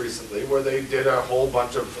research recently, where they did a whole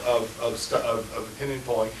bunch of opinion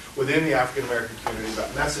polling within the African American community about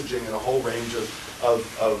messaging and a whole range of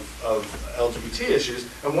LGBT issues.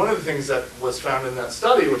 And one of the things that was found in that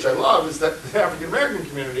study, which I love, is that the African American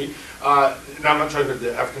community, now I'm not talking about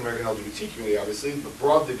the African American LGBT community, obviously, but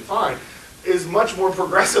broadly defined, is much more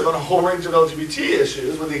progressive on a whole range of LGBT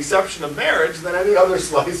issues, with the exception of marriage, than any other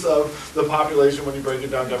slice of the population when you break it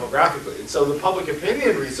down demographically. And so the public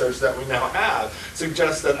opinion research that we now have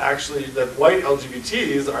suggests that actually that white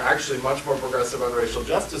LGBTs are actually much more progressive on racial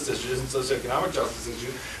justice issues and socioeconomic justice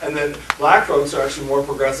issues, and that black folks are actually more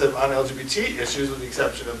progressive on LGBT issues, with the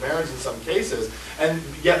exception of marriage in some cases. And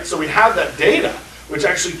yet, so we have that data, which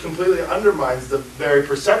actually completely undermines the very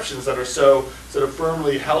perceptions that are so sort of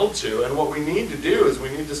firmly held to. And what we need to do is we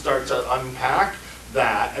need to start to unpack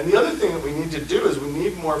that. And the other thing that we need to do is we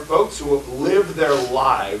need more folks who have lived their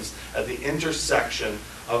lives at the intersection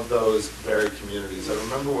of those very communities. I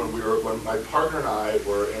remember when my partner and I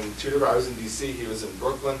were in two different, I was in DC, he was in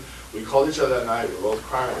Brooklyn. We called each other that night, we were both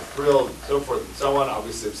crying, we were thrilled, and so forth and so on,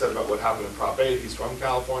 obviously upset about what happened in Prop 8. He's from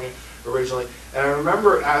California originally. And I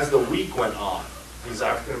remember as the week went on, he's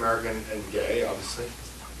African American and gay, obviously.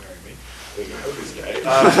 He's not marrying me. I hope he's gay.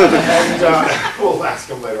 And we'll ask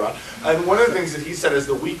him later on. And one of the things that he said as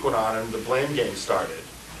the week went on and the blame game started,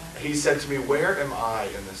 he said to me, "Where am I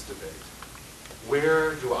in this debate?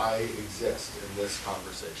 Where do I exist in this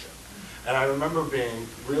conversation?" And I remember being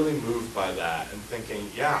really moved by that and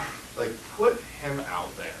thinking, yeah, like put him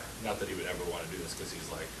out there. Not that he would ever want to do this because he's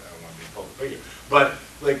like, I don't want to be a public figure. But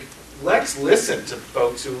like, let's listen to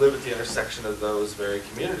folks who live at the intersection of those very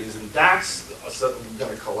communities, and that's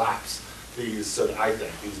going to collapse these sort of, I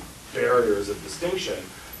think, these barriers of distinction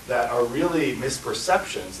that are really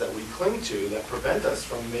misperceptions that we cling to that prevent us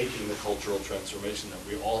from making the cultural transformation that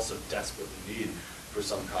we all so desperately need for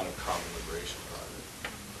some kind of common liberation project.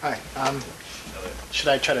 Hi. Should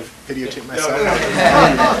I try to videotape myself?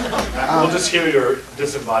 No. We'll just hear your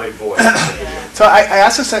disembodied voice. So I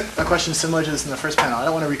asked a question similar to this in the first panel. I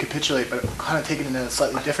don't want to recapitulate, but kind of take it in a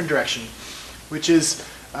slightly different direction, which is,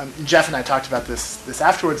 Jeff and I talked about this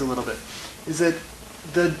afterwards a little bit, is that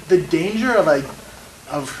the danger of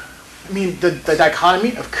the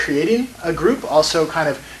dichotomy of creating a group also kind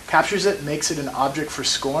of captures it, makes it an object for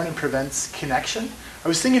scorn, and prevents connection. I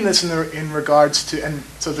was thinking this in regards to, and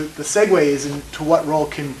so the segue is into what role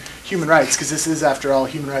can human rights, because this is, after all,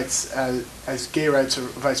 human rights as gay rights or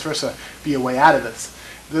vice versa, be a way out of this.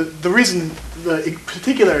 The reason, the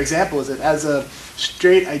particular example is that as a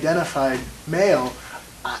straight identified male,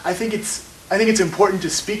 I think it's important to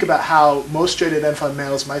speak about how most straight identified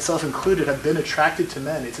males, myself included, have been attracted to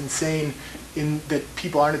men. It's insane that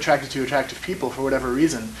people aren't attracted to attractive people for whatever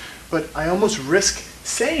reason. But I almost risk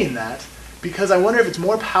saying that because I wonder if it's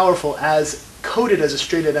more powerful as coded as a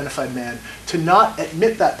straight identified man to not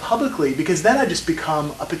admit that publicly, because then I just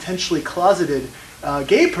become a potentially closeted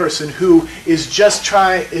gay person who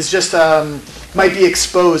might be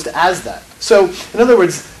exposed as that. So in other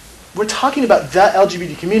words, we're talking about the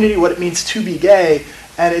LGBT community, what it means to be gay,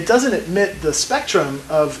 and it doesn't admit the spectrum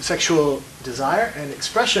of sexual desire and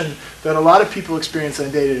expression that a lot of people experience on a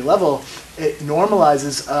day-to-day level. It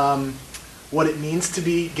normalizes what it means to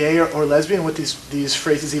be gay or lesbian, what these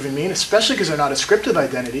phrases even mean, especially because they're not ascriptive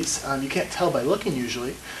identities. You can't tell by looking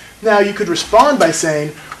usually. Now you could respond by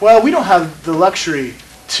saying, well, we don't have the luxury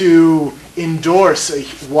to endorse a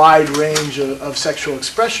wide range of sexual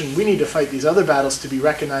expression. We need to fight these other battles to be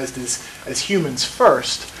recognized as humans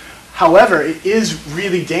first. However, it is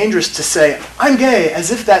really dangerous to say, I'm gay,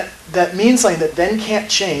 as if that means something that then can't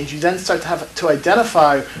change. You then start to have to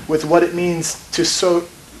identify with what it means to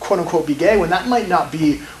quote-unquote be gay, when that might not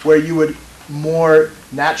be where you would more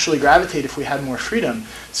naturally gravitate if we had more freedom.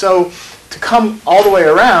 So to come all the way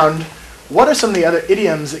around, what are some of the other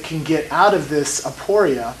idioms that can get out of this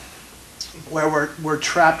aporia where we're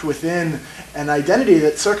trapped within an identity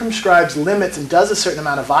that circumscribes limits and does a certain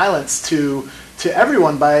amount of violence to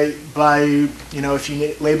everyone by if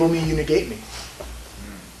you label me, you negate me?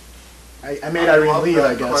 I made Irene leave,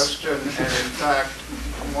 I guess. Question, and in fact,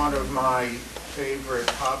 one of my favorite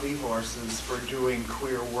hobby horses for doing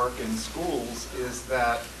queer work in schools is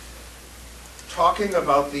that talking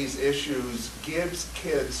about these issues gives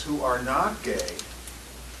kids who are not gay,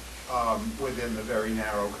 within the very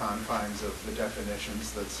narrow confines of the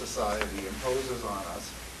definitions that society imposes on us,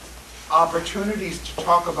 opportunities to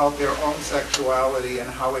talk about their own sexuality and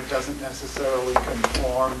how it doesn't necessarily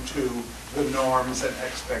conform to the norms and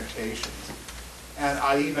expectations. And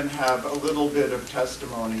I even have a little bit of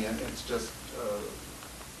testimony, and it's just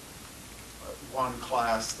one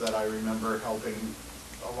class that I remember helping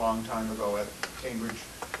a long time ago at Cambridge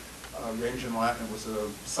Range and Latin. It was a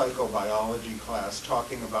psychobiology class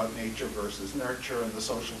talking about nature versus nurture and the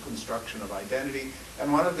social construction of identity.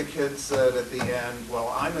 And one of the kids said at the end,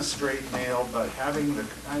 well, I'm a straight male, but having the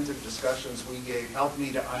kinds of discussions we gave helped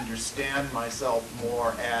me to understand myself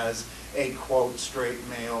more as a, quote, straight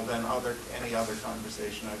male than any other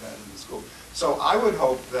conversation I've had in the school. So I would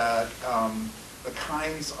hope that the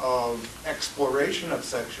kinds of exploration of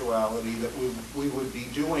sexuality that we would be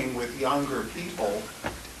doing with younger people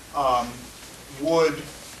would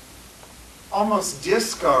almost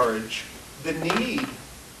discourage the need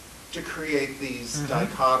to create these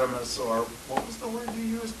dichotomous, or what was the word you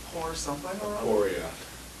used, pour something or other? Aporia.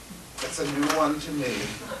 That's a new one to me.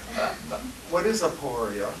 What is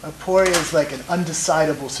aporia? Aporia is like an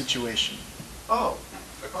undecidable situation. Oh.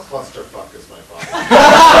 A clusterfuck is my thought.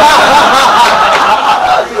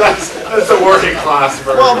 that's a working class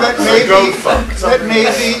version. Well, that may be, fuck.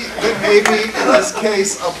 in this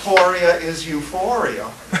case, aporia is euphoria,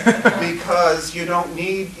 because you don't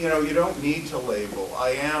need to label.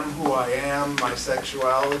 I am who I am. My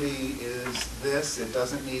sexuality is this. It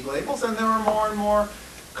doesn't need labels, and there are more and more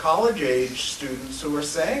college-age students who are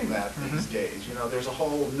saying that these days. You know, there's a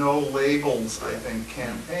whole no labels, I think,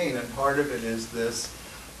 campaign, and part of it is this.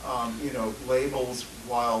 Labels,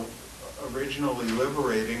 while originally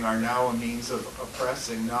liberating, are now a means of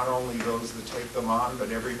oppressing not only those that take them on,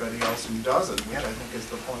 but everybody else who doesn't, which I think is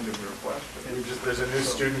the point of your question. There's a new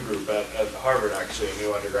student group at Harvard, actually, a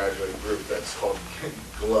new undergraduate group that's called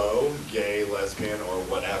GLOW, Gay, Lesbian, or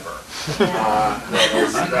Whatever. It's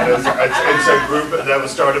a group that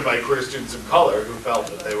was started by queer students of color who felt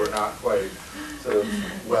that they were not quite sort of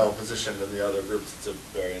well positioned in the other groups. It's a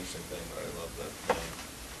very interesting thing, but I love that.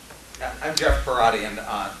 I'm Jeff Parati, and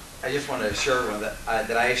I just want to assure everyone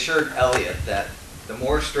that I assured Elliot that the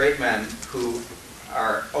more straight men who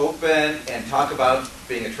are open and talk about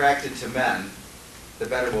being attracted to men, the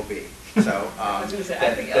better we'll be. So I was going to say,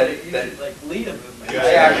 I think Elliot, you should like lead a movement.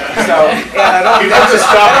 Yeah. So and I don't. You have to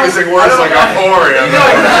stop using words like aporia.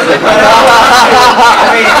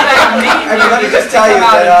 I mean, let me just tell you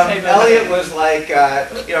that Elliot was like,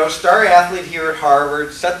 star athlete here at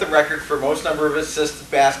Harvard, set the record for most number of assists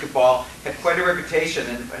at basketball, had quite a reputation.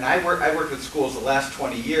 And I worked with schools the last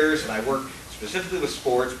 20 years, and I worked specifically with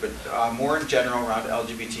sports, but more in general around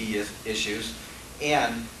LGBT issues.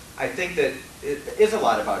 And I think that it is a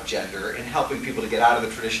lot about gender and helping people to get out of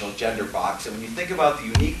the traditional gender box. And when you think about the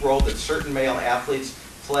unique role that certain male athletes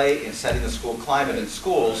play in setting the school climate in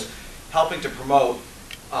schools, helping to promote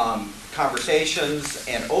conversations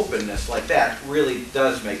and openness like that really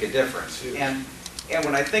does make a difference. And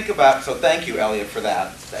when I think about, so thank you, Elliot, for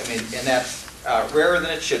that. I mean, and that's rarer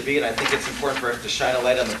than it should be, and I think it's important for us to shine a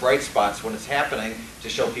light on the bright spots when it's happening to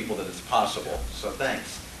show people that it's possible. So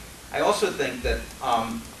thanks. I also think that,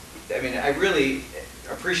 I really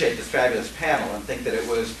appreciate this fabulous panel and think that it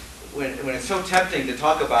was, when it's so tempting to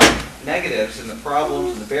talk about negatives and the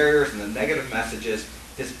problems and the barriers and the negative messages,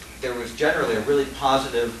 there was generally a really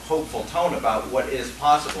positive, hopeful tone about what is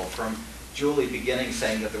possible, from Julie beginning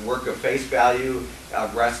saying that the work of face value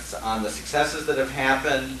rests on the successes that have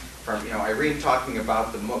happened, from Irene talking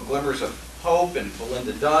about the glimmers of hope, and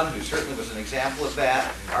Belinda Dunn, who certainly was an example of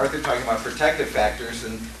that, Arthur talking about protective factors,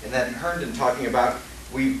 and then Herndon talking about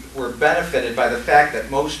we were benefited by the fact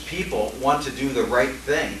that most people want to do the right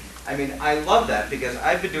thing. I mean, I love that, because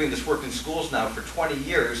I've been doing this work in schools now for 20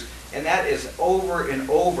 years, and that is over and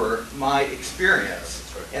over my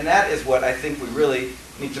experience. And that is what I think we really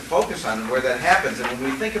need to focus on, and where that happens. And when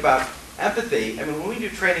we think about empathy, I mean, when we do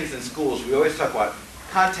trainings in schools, we always talk about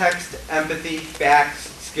context, empathy, facts,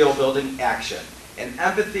 skill building, action. And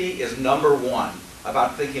empathy is number one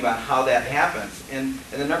about thinking about how that happens. And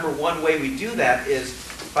the number one way we do that is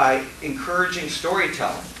by encouraging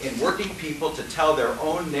storytelling and working people to tell their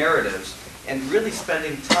own narratives, and really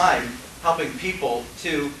spending time helping people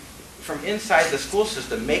to, from inside the school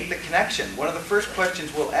system, make the connection. One of the first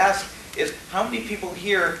questions we'll ask is, how many people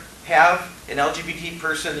here have an LGBT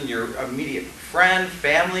person in your immediate friend,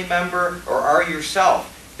 family member, or are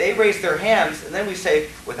yourself? They raise their hands, and then we say,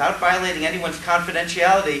 without violating anyone's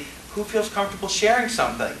confidentiality, who feels comfortable sharing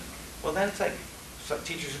something? Well, then it's like, some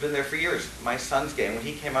teachers have been there for years. My son's gay, and when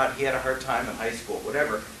he came out, he had a hard time in high school,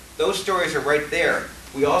 whatever. Those stories are right there.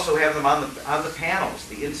 We also have them on the panels,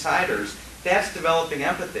 the insiders. That's developing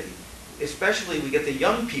empathy. Especially we get the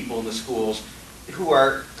young people in the schools who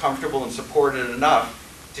are comfortable and supported enough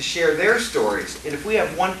to share their stories. And if we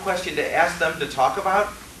have one question to ask them to talk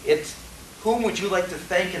about, it's, whom would you like to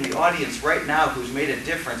thank in the audience right now who's made a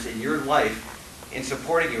difference in your life in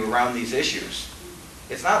supporting you around these issues.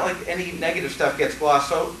 It's not like any negative stuff gets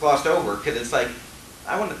glossed over, because it's like,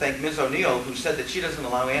 I want to thank Ms. O'Neill, who said that she doesn't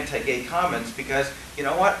allow anti-gay comments, because you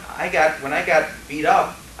know what? When I got beat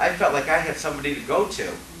up, I felt like I had somebody to go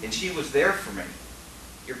to, and she was there for me.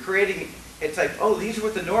 You're creating, it's like, oh, these are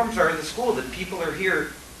what the norms are in the school, that people are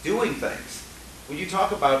here doing things. When you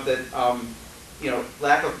talk about that,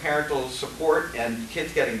 lack of parental support and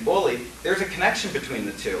kids getting bullied, there's a connection between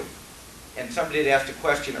the two. And somebody had asked a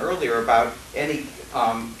question earlier about any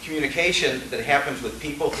communication that happens with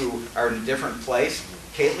people who are in a different place.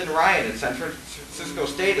 Caitlin Ryan at San Francisco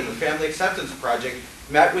State in the Family Acceptance Project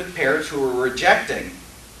met with parents who were rejecting,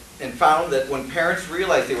 and found that when parents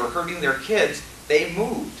realized they were hurting their kids, they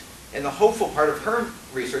moved. And the hopeful part of her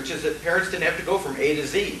research is that parents didn't have to go from A to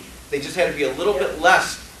Z. They just had to be a little bit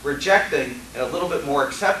less rejecting and a little bit more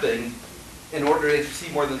accepting in order to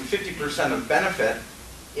see more than 50% of benefit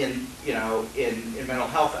in mental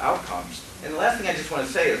health outcomes. And the last thing I just want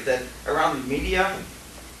to say is that around the media,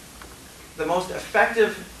 the most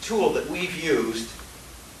effective tool that we've used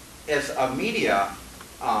as a media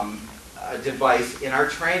device in our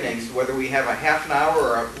trainings, whether we have a half an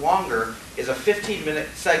hour or longer, is a 15-minute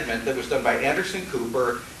segment that was done by Anderson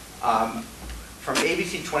Cooper from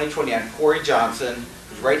ABC 2020 on Corey Johnson,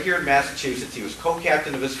 who's right here in Massachusetts. He was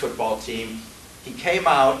co-captain of his football team. He came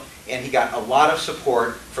out and he got a lot of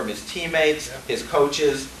support from his teammates, his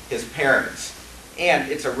coaches, his parents. And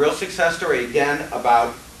it's a real success story, again,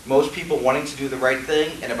 about most people wanting to do the right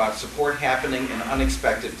thing and about support happening in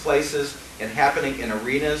unexpected places and happening in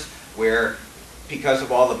arenas where, because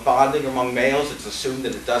of all the bonding among males, it's assumed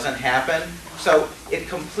that it doesn't happen. So it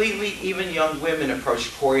completely, even young women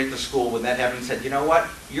approached Corey at the school when that happened and said, you know what,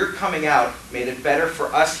 your coming out made it better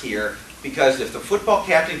for us here, because if the football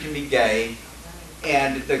captain can be gay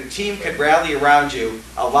and the team can rally around you,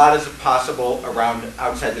 a lot is possible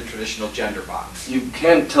outside the traditional gender box. You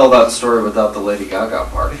can't tell that story without the Lady Gaga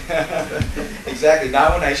part. Exactly.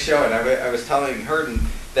 Now when I show it, I was telling Herden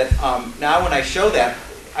that now when I show that,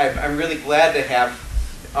 I'm really glad to have,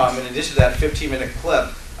 in addition to that 15-minute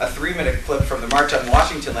clip, a 3-minute clip from the March on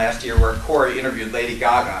Washington last year where Corey interviewed Lady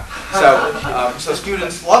Gaga. So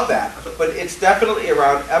students love that. But it's definitely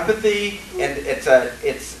around empathy, and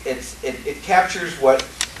it captures what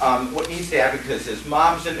needs to happen, because his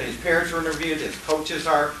his parents are interviewed, his coaches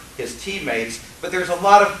are, his teammates. But there's a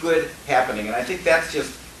lot of good happening, and I think that's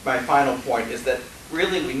just my final point, is that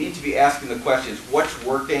really we need to be asking the questions, what's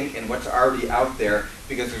working and what's already out there,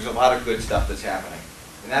 because there's a lot of good stuff that's happening.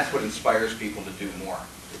 And that's what inspires people to do more.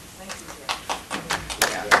 Thank you, Jeff.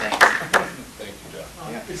 Yeah, thanks. Thank you,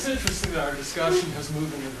 Jeff. It's interesting that our discussion has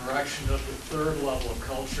moved in the direction of the third level of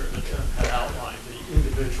culture that Tim had outlined, the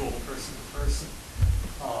individual person-to-person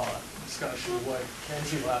discussion, what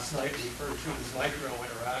Kenji last night referred to as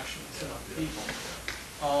micro-interactions among people.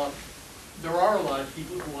 There are a lot of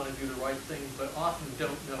people who want to do the right thing, but often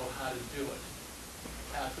don't know how to do it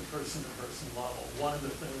at the person-to-person level. One of the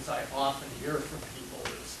things I often hear from people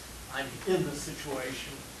is, I'm in the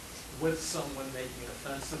situation with someone making an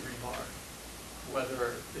offensive remark,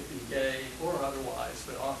 whether it be gay or otherwise,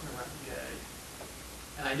 but often around gay,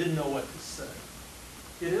 and I didn't know what to say.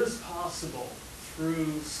 It is possible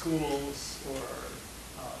through schools or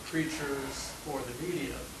preachers or the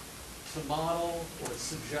media to model or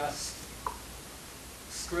suggest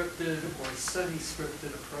scripted or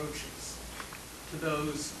semi-scripted approaches to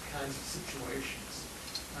those kinds of situations.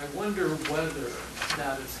 I wonder whether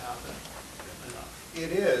that is happening enough.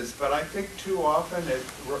 It is, but I think too often it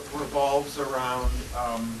revolves around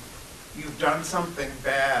you've done something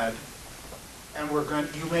bad, and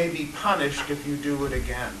you may be punished if you do it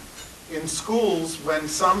again. In schools, when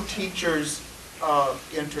some teachers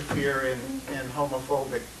interfere in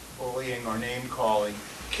homophobic bullying or name-calling,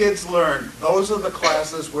 kids learn, those are the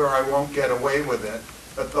classes where I won't get away with it,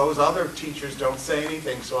 but those other teachers don't say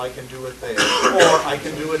anything, so I can do it there. Or I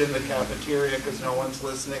can do it in the cafeteria because no one's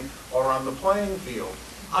listening, or on the playing field.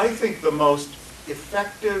 I think the most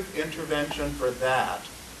effective intervention for that,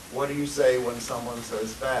 what do you say when someone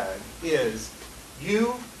says fag, is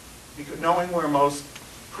you, knowing where most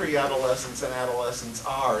pre-adolescents and adolescents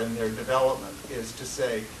are in their development, is to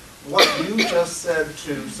say, what you just said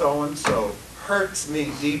to so-and-so hurts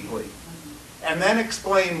me deeply. And then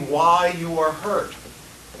explain why you are hurt.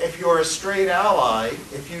 If you're a straight ally,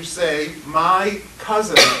 if you say, my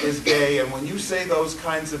cousin is gay, and when you say those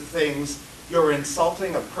kinds of things, you're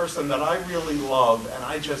insulting a person that I really love, and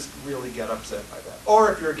I just really get upset by that.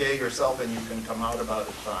 Or if you're gay yourself and you can come out about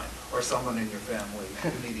it, fine. Or someone in your family,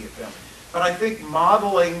 immediate family. But I think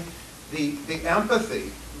modeling the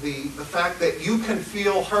empathy, the fact that you can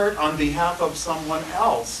feel hurt on behalf of someone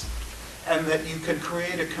else, and that you can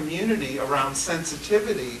create a community around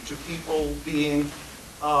sensitivity to people being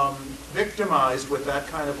victimized with that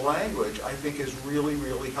kind of language, I think is really,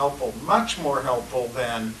 really helpful. Much more helpful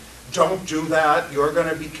than, don't do that, you're going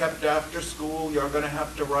to be kept after school, you're going to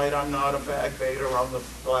have to write "I'm not a fag baiter" on the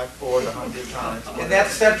blackboard 100 times. And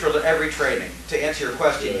that's central to every training. To answer your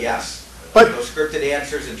question, yes. But- those scripted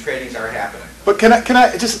answers and trainings are happening. But can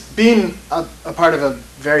I just, being a part of a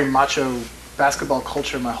very macho basketball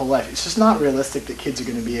culture my whole life, it's just not realistic that kids are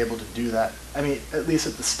going to be able to do that. I mean, at least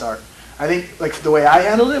at the start. I think, like, the way I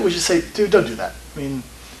handled it was just say, dude, don't do that. I mean,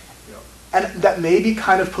 and that may be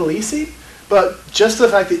kind of policey, but just the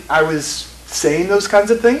fact that I was saying those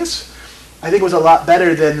kinds of things, I think was a lot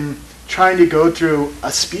better than trying to go through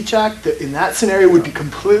a speech act that in that scenario would be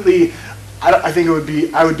completely, I think it would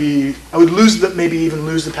be, I would lose the, maybe even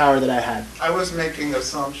lose the power that I had. I was making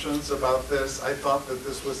assumptions about this. I thought that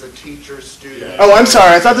this was a teacher-student. Oh, I'm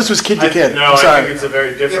sorry. I thought this was kid to kid. No, I'm sorry. I think it's a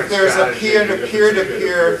very different If there's a strategy.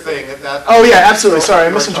 peer-to-peer thing, at that. Oh, yeah, absolutely. Sorry, I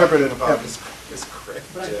what we're misinterpreted. talking about Yep. is correct.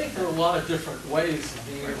 But I think there are a lot of different ways of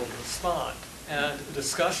being able to respond. And a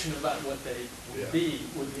discussion about what they would be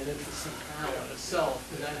would be an interesting panel in itself,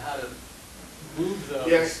 and then how to move those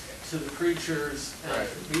Yes. to the preachers and Right.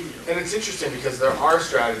 the media. And it's interesting because there are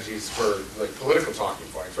strategies for like political talking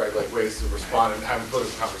points, right? Like ways to respond and having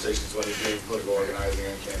political conversations when you're doing political organizing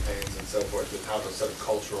and campaigns and so forth, with how to set a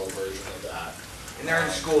cultural version of that. And they're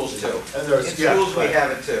in schools too. And there's, In yeah, schools, we right.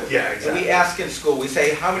 have it too. Yeah, And exactly. we ask in school, we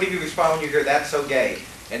say, how many of you respond when you hear "that's so gay"?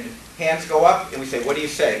 And hands go up, and we say, what do you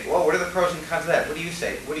say? Well, what are the pros and cons of that? What do you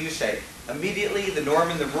say? What do you say? Immediately, the norm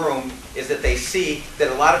in the room is that they see that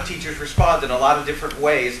a lot of teachers respond in a lot of different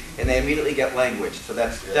ways, and they immediately get language. So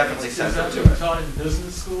that's definitely Is central that to being it. taught in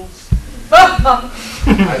business schools? I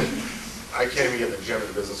can't even get the gym at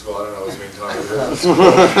the business school. I don't know what's being taught in the business school.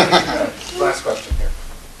 Last question here.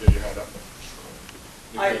 Get your hand up.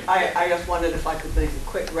 I just wondered if I could make a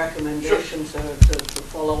quick recommendation to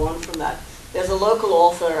follow on from that. There's a local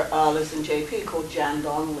author, lives in JP, called Jan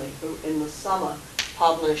Donnelly, who in the summer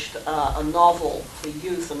published a novel for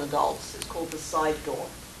youth and adults. It's called The Side Door,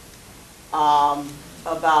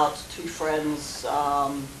 about two friends,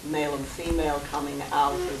 male and female, coming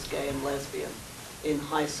out as gay and lesbian in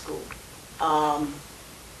high school.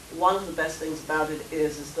 One of the best things about it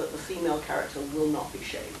is that the female character will not be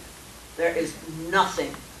shamed. There is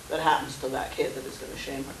nothing that happens to that kid that is going to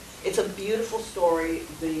shame her. It's a beautiful story.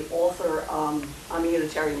 The author, I'm a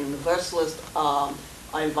Unitarian Universalist.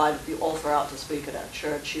 I invited the author out to speak at our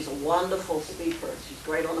church. She's a wonderful speaker. She's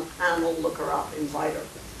great on a panel. Look her up, invite her.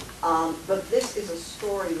 But this is a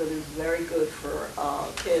story that is very good for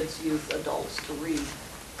kids, youth, adults to read.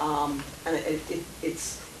 And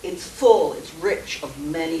it's full, it's rich of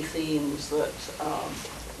many themes that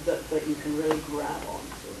you can really grab onto.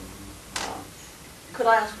 Could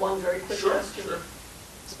I ask one very quick question? Sure.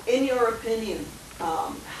 In your opinion,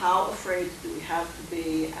 how afraid do we have to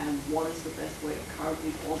be, and what is the best way of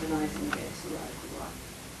currently organizing against the radical right?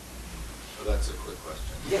 Oh, that's a quick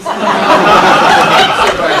question. Yes.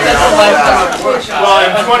 Well,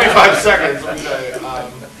 in 25 seconds, okay.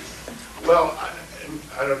 Well,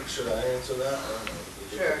 I don't, should I answer that? I don't know.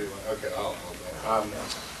 Sure. Okay, I'll go.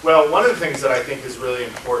 Well, one of the things that I think is really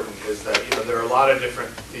important is that, you know, there are a lot of different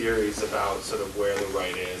theories about sort of where the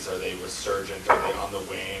right is. Are they resurgent? Are they on the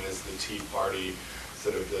wane? Is the Tea Party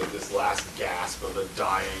sort of this last gasp of a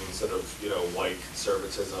dying sort of, you know, white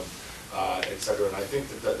conservatism, et cetera? And I think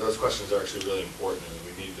that those questions are actually really important, and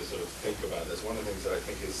we need to sort of think about this. One of the things that I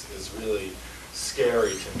think is really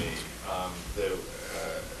scary to me,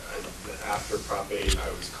 after Prop 8, I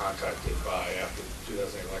was contacted by, after the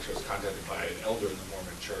 2008 election, I was contacted by an elder in the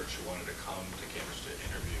Mormon church who wanted to come to Cambridge to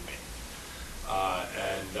interview me.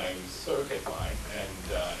 And I said, okay, fine. And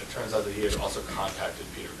it turns out that he had also contacted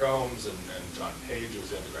Peter Gomes and John Page, who was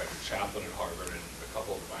the undergraduate chaplain at Harvard, and a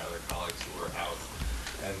couple of my other colleagues who were out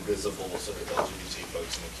and visible sort of LGBT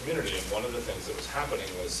folks in the community. And one of the things that was happening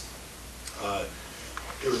was,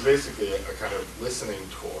 it was basically a kind of listening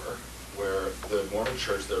tour where the Mormon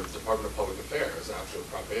Church, the Department of Public Affairs, after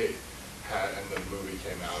Prop 8 had, and the movie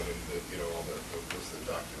came out, and you know, all the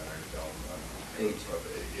documentary film, Prop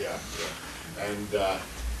 8, yeah. And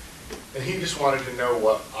he just wanted to know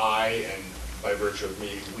what I, and by virtue of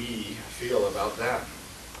me, we feel about them.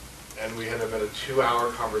 And we had about a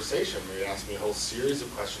 2-hour conversation where he asked me a whole series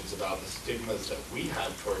of questions about the stigmas that we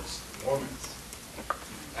have towards Mormons.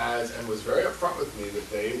 And was very upfront with me that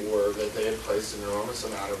they had placed an enormous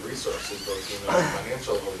amount of resources, both human and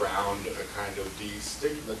financial, around a kind of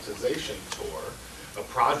destigmatization tour a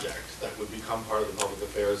project that would become part of the public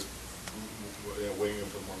affairs wing of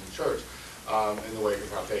the Mormon Church in the wake of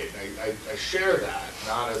Prop 8. And I share that,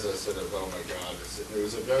 not as a sort of, oh my God, it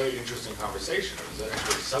was a very interesting conversation. It was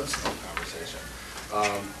actually a substantive conversation.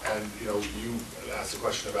 And, you asked a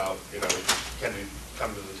question about, can we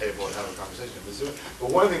come to the table and have a conversation? But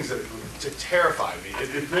one of the things that terrified me,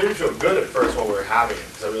 it made me feel good at first while we were having it,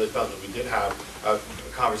 because I really felt that we did have a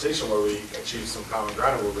conversation where we achieved some common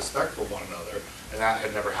ground and were respectful of one another, and that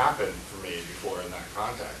had never happened for me before in that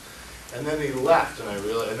context. And then he left, and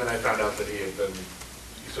then I found out that he had been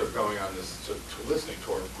sort of going on this sort of listening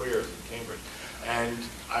tour of queers in Cambridge. And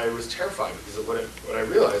I was terrified because what I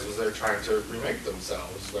realized was they're trying to remake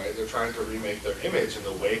themselves, right? They're trying to remake their image in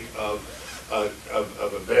the wake of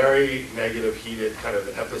a very negative, heated kind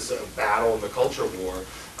of episode, battle in the culture war,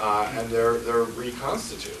 and they're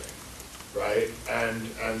reconstituting, right?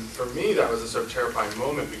 And for me, that was a sort of terrifying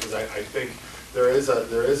moment because I think there is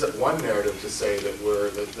one narrative to say that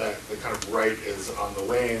that the kind of right is on the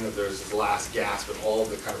wane, that there's this last gasp, and all of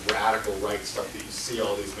the kind of radical right stuff that you see,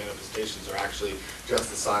 all these manifestations are actually just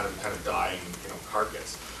a sign of a kind of dying,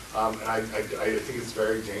 carcass. And I think it's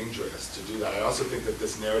very dangerous to do that. I also think that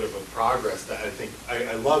this narrative of progress, that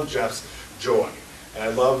I love Jeff's joy. And I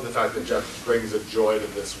love the fact that Jeff brings a joy to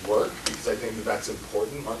this work, because I think that that's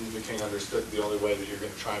important. Martin Luther King understood the only way that you're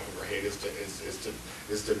going to triumph over hate is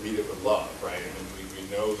to meet it with love, right? And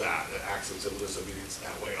we know that acts of civil disobedience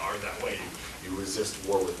that way are that way. You resist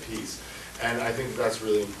war with peace. And I think that's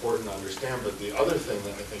really important to understand. But the other thing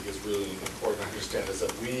that I think is really important to understand is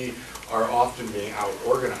that we are often being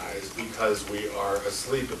out-organized because we are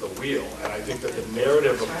asleep at the wheel. And I think that the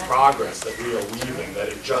narrative of progress that we are weaving, that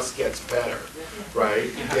it just gets better, right,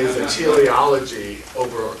 is a teleology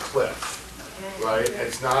over a cliff. Right?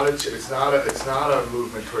 It's not a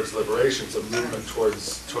movement towards liberation. It's a movement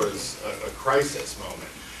towards a crisis moment.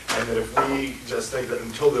 And that if we just think that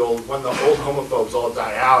when the old homophobes all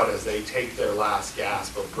die out as they take their last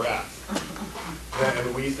gasp of breath,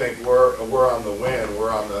 and we think we're on the win,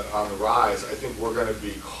 we're on the rise, I think we're going to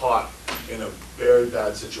be caught in a very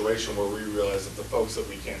bad situation where we realize that the folks that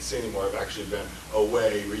we can't see anymore have actually been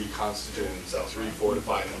away, reconstituting themselves,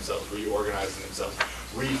 refortifying themselves, reorganizing themselves,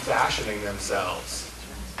 refashioning themselves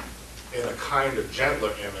in a kind of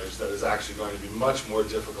gentler image that is actually going to be much more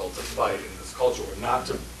difficult to fight in this culture. Not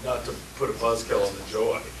to put a buzzkill on the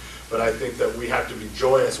joy, but I think that we have to be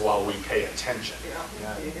joyous while we pay attention.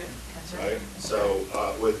 Right? So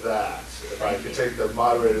with that, if I could take the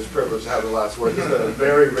moderator's privilege to have the last word, this has been a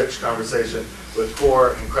very rich conversation with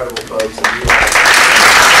four incredible folks. And you